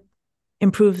to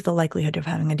improve the likelihood of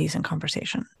having a decent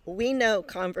conversation. We know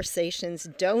conversations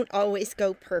don't always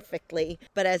go perfectly,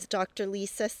 but as Dr.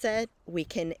 Lisa said, we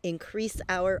can increase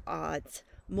our odds.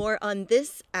 More on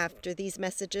this after these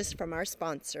messages from our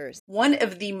sponsors. One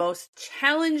of the most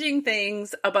challenging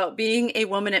things about being a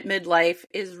woman at midlife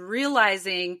is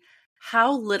realizing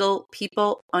how little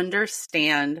people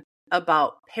understand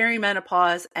about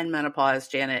perimenopause and menopause,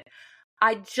 Janet.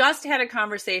 I just had a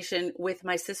conversation with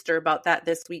my sister about that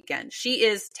this weekend. She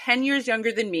is 10 years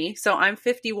younger than me, so I'm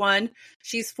 51,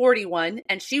 she's 41,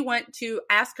 and she went to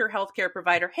ask her healthcare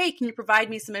provider, hey, can you provide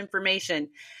me some information?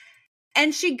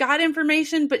 And she got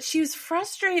information, but she was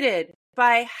frustrated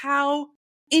by how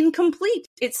incomplete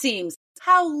it seems,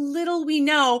 how little we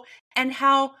know, and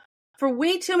how for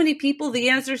way too many people, the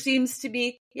answer seems to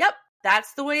be, yep,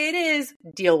 that's the way it is.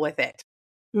 Deal with it.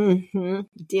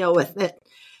 Deal with it.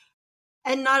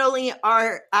 And not only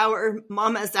are our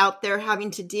mamas out there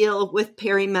having to deal with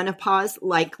perimenopause,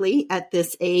 likely at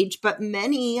this age, but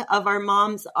many of our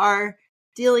moms are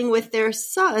dealing with their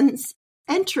sons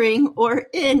entering or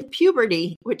in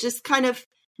puberty, which is kind of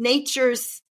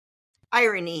nature's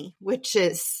irony, which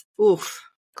is, oof.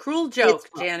 Cruel joke,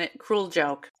 Janet. Cruel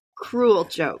joke. Cruel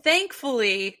joke.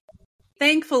 Thankfully,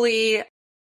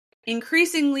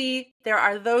 increasingly, there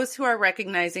are those who are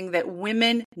recognizing that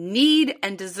women need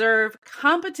and deserve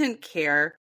competent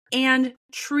care and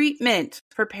treatment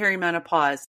for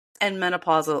perimenopause and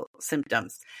menopausal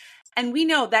symptoms. And we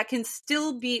know that can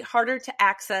still be harder to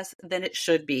access than it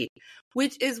should be,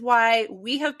 which is why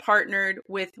we have partnered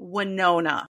with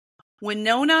Winona.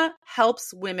 Winona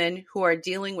helps women who are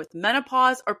dealing with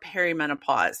menopause or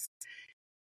perimenopause.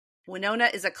 Winona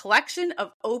is a collection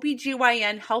of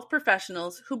OBGYN health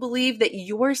professionals who believe that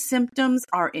your symptoms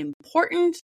are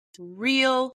important,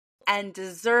 real, and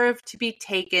deserve to be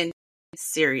taken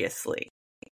seriously.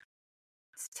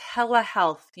 It's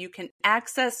telehealth. You can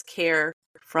access care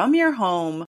from your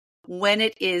home when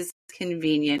it is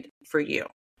convenient for you.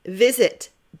 Visit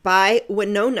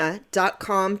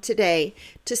bywinona.com today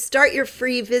to start your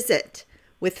free visit.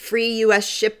 With free U.S.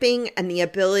 shipping and the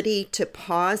ability to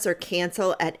pause or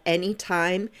cancel at any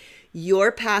time,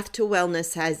 your path to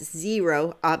wellness has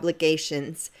zero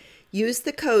obligations. Use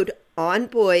the code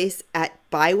ONBOYS at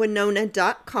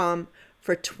bywinona.com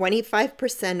for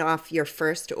 25% off your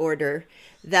first order.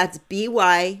 That's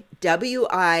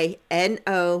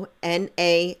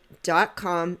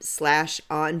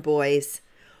bywinona.com/onboys.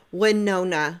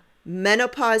 Winona,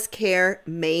 menopause care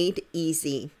made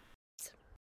easy.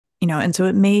 And so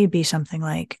it may be something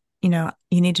like, you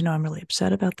need to know I'm really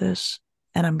upset about this,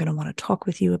 and I'm going to want to talk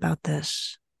with you about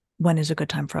this. When is a good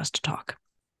time for us to talk?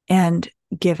 And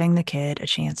giving the kid a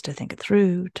chance to think it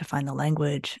through, to find the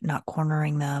language, not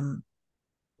cornering them,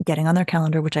 getting on their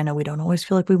calendar, which I know we don't always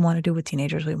feel like we want to do with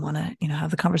teenagers. We want to,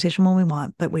 have the conversation when we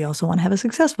want, but we also want to have a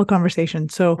successful conversation.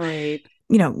 So, right.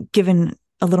 Given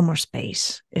a little more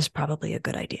space is probably a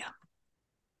good idea.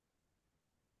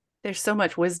 There's so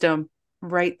much wisdom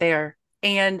right there.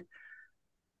 And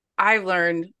I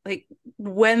learned,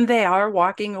 when they are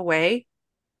walking away,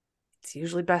 it's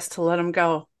usually best to let them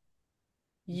go.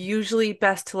 Usually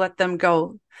best to let them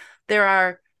go. There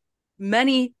are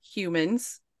many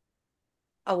humans,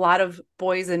 a lot of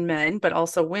boys and men, but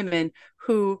also women,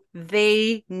 who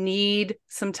they need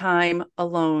some time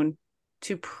alone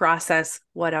to process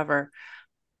whatever.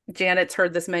 Janet's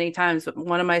heard this many times, but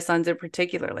one of my sons in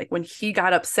particular, when he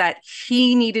got upset,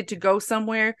 he needed to go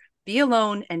somewhere, be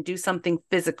alone, and do something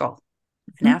physical.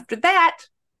 And after that,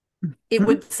 it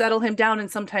would settle him down,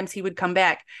 and sometimes he would come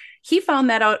back. He found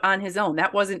that out on his own.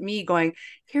 That wasn't me going,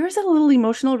 here's a little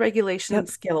emotional regulation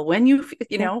skill. When you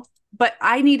know, but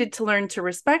I needed to learn to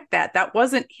respect that. That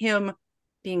wasn't him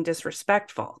being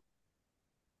disrespectful.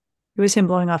 It was him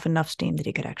blowing off enough steam that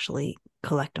he could actually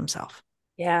collect himself.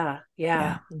 Yeah.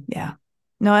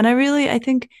 No, and I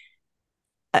think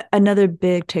another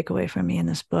big takeaway from me in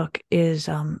this book is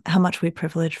how much we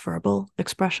privilege verbal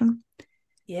expression.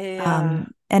 Yeah.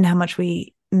 And how much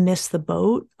we miss the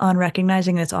boat on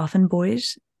recognizing that it's often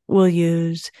boys will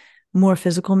use more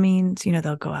physical means,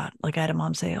 they'll go out. Like I had a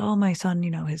mom say, oh, my son,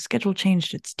 his schedule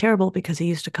changed. It's terrible because he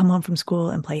used to come home from school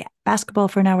and play basketball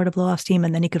for an hour to blow off steam,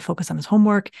 and then he could focus on his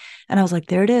homework. And I was like,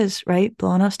 there it is, right?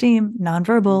 Blowing off steam,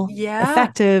 nonverbal,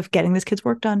 effective, getting this kid's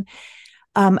work done.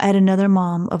 I had another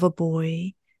mom of a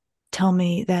boy tell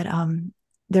me that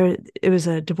it was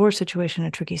a divorce situation,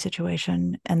 a tricky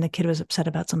situation, and the kid was upset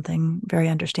about something very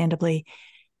understandably.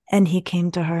 And he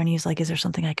came to her and he's like, is there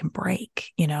something I can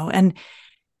break? And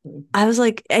I was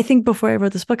like, I think before I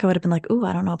wrote this book, I would have been like, ooh,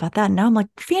 I don't know about that. And now I'm like,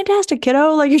 fantastic,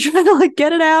 kiddo. Like, you're trying to like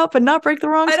get it out, but not break the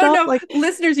wrong stuff. I don't know. Like,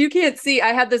 listeners, you can't see.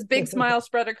 I had this big smile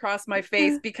spread across my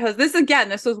face because this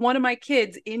was one of my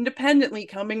kids independently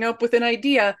coming up with an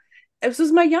idea. This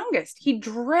was my youngest. He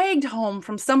dragged home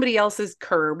from somebody else's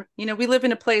curb. We live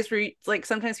in a place where like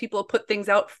sometimes people put things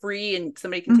out free and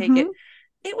somebody can take it.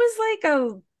 It was like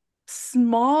a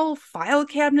small file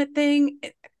cabinet thing.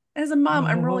 As a mom,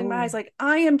 I'm rolling my eyes like,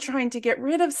 I am trying to get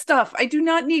rid of stuff. I do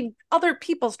not need other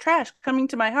people's trash coming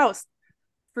to my house.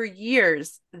 For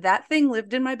years, that thing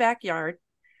lived in my backyard.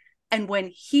 And when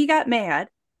he got mad,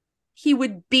 he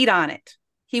would beat on it.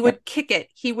 He would kick it.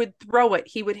 He would throw it.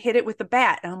 He would hit it with the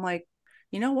bat. And I'm like,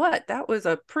 you know what? That was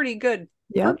a pretty good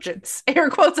purchase. Air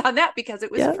quotes on that because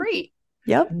it was free.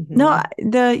 Yep. No,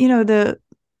 the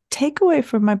takeaway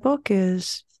from my book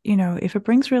is, if it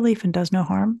brings relief and does no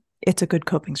harm, it's a good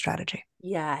coping strategy.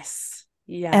 Yes.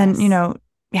 And,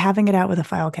 having it out with a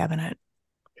file cabinet,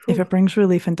 if it brings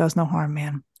relief and does no harm,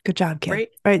 man, good job, kid.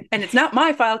 Right. And it's not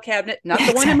my file cabinet, not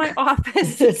the one in my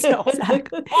office. So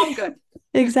all good.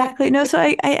 Exactly. No, so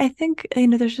I think,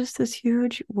 there's just this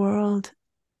huge world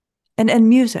and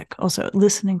music also,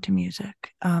 listening to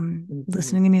music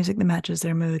that matches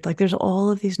their mood. Like there's all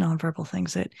of these nonverbal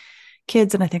things that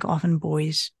kids, and I think often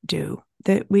boys, do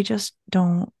that we just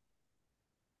don't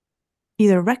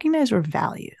either recognize or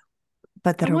value,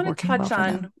 but that are working well for them. I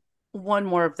want to touch on one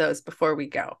more of those before we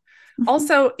go.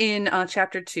 Also in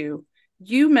chapter 2,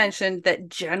 you mentioned that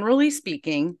generally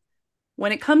speaking,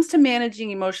 when it comes to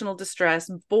managing emotional distress,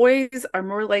 boys are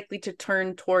more likely to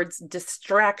turn towards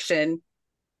distraction,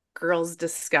 girls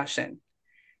discussion.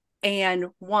 And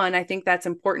one, I think that's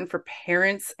important for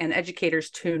parents and educators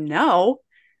to know.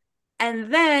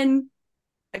 And then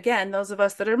again, those of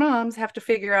us that are moms have to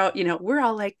figure out, we're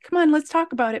all like, come on, let's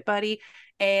talk about it, buddy.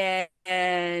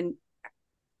 And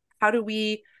how do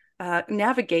we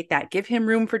navigate that? Give him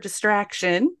room for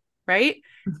distraction, right?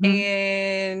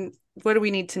 And what do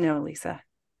we need to know, Lisa?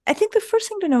 I think the first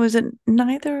thing to know is that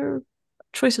neither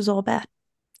choice is all bad.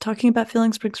 Talking about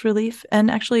feelings brings relief,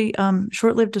 and actually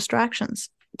short-lived distractions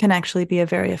can actually be a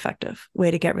very effective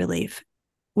way to get relief.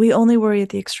 We only worry at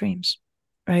the extremes,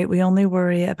 right? We only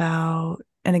worry about,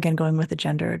 and again, going with the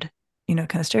gendered,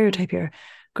 kind of stereotype here,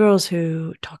 girls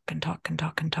who talk and talk and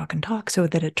talk and talk and talk so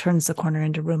that it turns the corner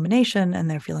into rumination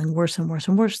and they're feeling worse and worse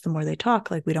and worse the more they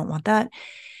talk. Like, we don't want that.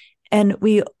 And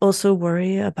we also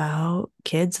worry about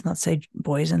kids, let's say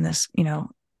boys in this,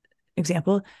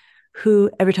 example,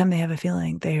 who every time they have a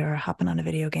feeling, they are hopping on a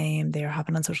video game, they are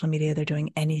hopping on social media, they're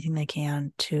doing anything they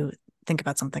can to think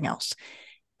about something else.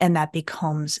 And that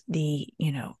becomes the,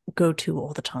 go-to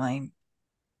all the time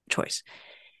choice.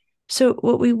 So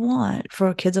what we want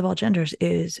for kids of all genders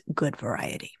is good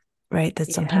variety, right?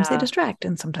 That sometimes they distract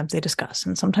and sometimes they discuss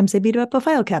and sometimes they beat up a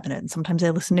file cabinet and sometimes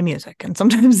they listen to music and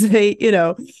sometimes they,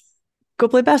 go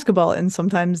play basketball and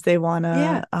sometimes they want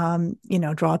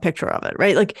to, draw a picture of it,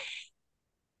 right? Like,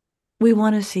 we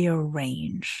want to see a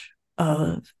range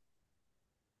of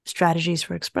strategies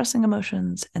for expressing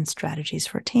emotions and strategies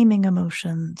for taming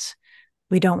emotions.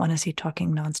 We don't want to see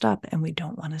talking nonstop, and we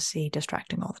don't want to see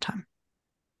distracting all the time.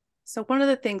 So one of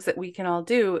the things that we can all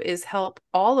do is help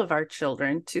all of our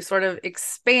children to sort of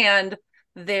expand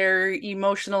their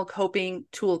emotional coping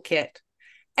toolkit.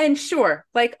 And sure,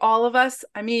 like all of us,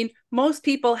 most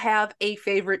people have a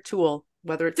favorite tool,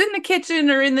 whether it's in the kitchen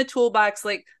or in the toolbox.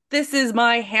 Like, this is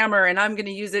my hammer and I'm going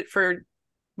to use it for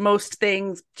most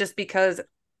things just because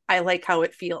I like how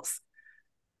it feels.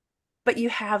 But you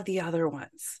have the other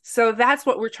ones. So that's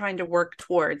what we're trying to work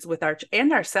towards with our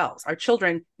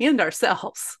children and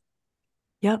ourselves.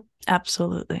 Yep,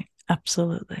 absolutely.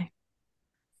 Absolutely.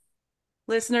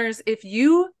 Listeners, if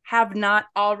you have not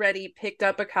already picked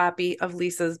up a copy of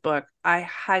Lisa's book, I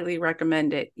highly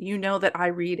recommend it. You know that I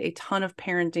read a ton of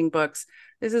parenting books.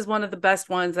 This is one of the best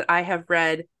ones that I have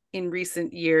read in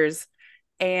recent years.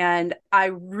 And I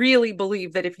really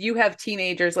believe that if you have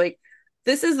teenagers, like,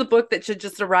 this is the book that should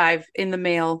just arrive in the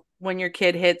mail when your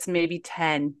kid hits maybe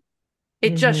 10.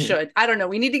 It just should. I don't know.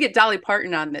 We need to get Dolly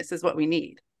Parton on this is what we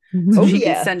need. So she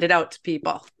can send it out to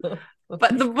people.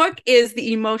 But the book is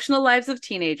The Emotional Lives of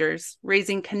Teenagers,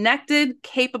 Raising Connected,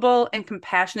 Capable, and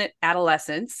Compassionate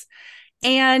Adolescents.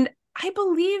 And I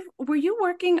believe, were you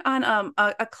working on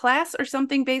a class or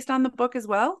something based on the book as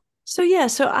well? So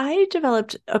I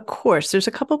developed a course. There's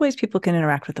a couple of ways people can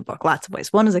interact with the book, lots of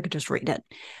ways. One is I could just read it.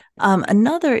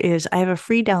 Another is I have a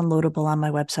free downloadable on my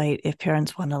website if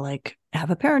parents want to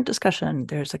have a parent discussion.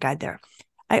 There's a guide there.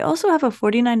 I also have a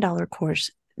 $49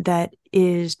 course that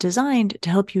is designed to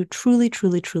help you truly,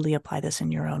 truly, truly apply this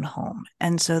in your own home.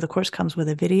 And so the course comes with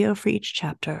a video for each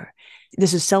chapter.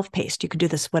 This is self-paced. You can do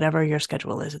this whatever your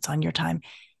schedule is. It's on your time.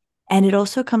 And it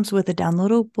also comes with a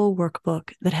downloadable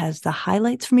workbook that has the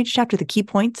highlights from each chapter, the key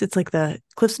points. It's like the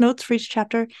Cliff's Notes for each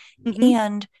chapter,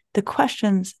 and the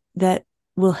questions that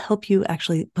will help you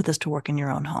actually put this to work in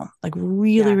your own home. Like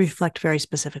really reflect very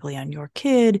specifically on your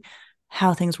kid,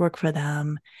 how things work for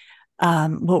them,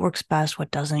 what works best,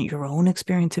 what doesn't, your own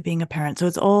experience of being a parent. So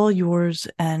it's all yours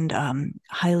and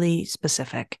highly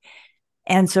specific.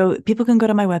 And so people can go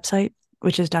to my website,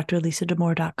 which is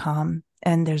drlisadamour.com.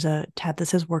 And there's a tab that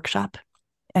says workshop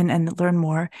and learn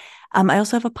more. I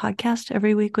also have a podcast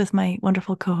every week with my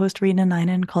wonderful co-host, Rena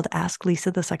Ninen, called Ask Lisa,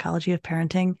 the Psychology of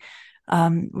Parenting,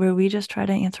 where we just try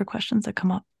to answer questions that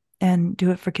come up and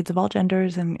do it for kids of all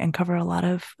genders and cover a lot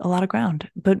of ground,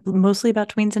 but mostly about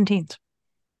tweens and teens.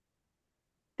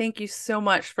 Thank you so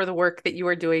much for the work that you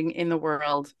are doing in the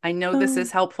world. I know this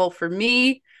is helpful for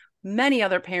me, many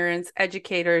other parents,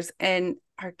 educators, and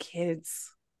our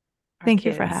kids. Thank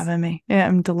you for having me. Yeah,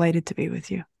 I'm delighted to be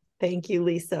with you. Thank you,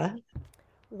 Lisa.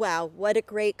 Wow, what a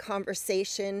great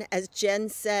conversation. As Jen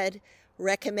said,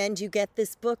 recommend you get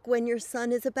this book when your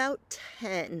son is about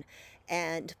 10.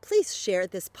 And please share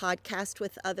this podcast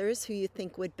with others who you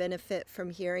think would benefit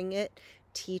from hearing it.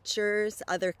 Teachers,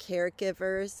 other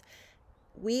caregivers.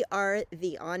 We are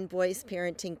the On Boys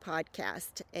Parenting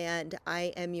Podcast, and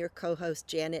I am your co-host,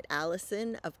 Janet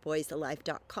Allison of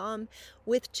boysalive.com,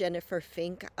 with Jennifer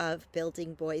Fink of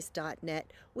buildingboys.net.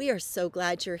 We are so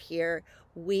glad you're here.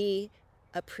 We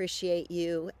appreciate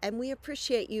you, and we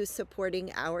appreciate you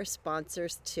supporting our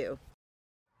sponsors too.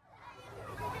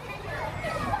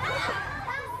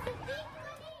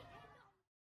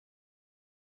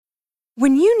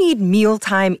 When you need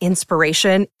mealtime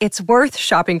inspiration, it's worth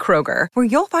shopping Kroger, where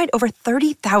you'll find over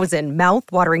 30,000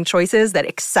 mouth-watering choices that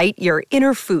excite your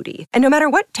inner foodie. And no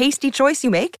matter what tasty choice you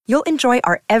make, you'll enjoy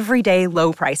our everyday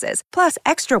low prices, plus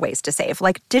extra ways to save,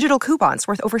 like digital coupons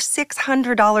worth over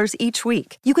 $600 each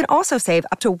week. You can also save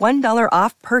up to $1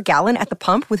 off per gallon at the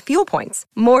pump with fuel points.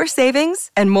 More savings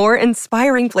and more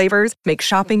inspiring flavors make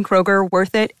shopping Kroger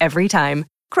worth it every time.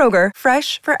 Kroger,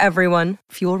 fresh for everyone.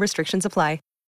 Fuel restrictions apply.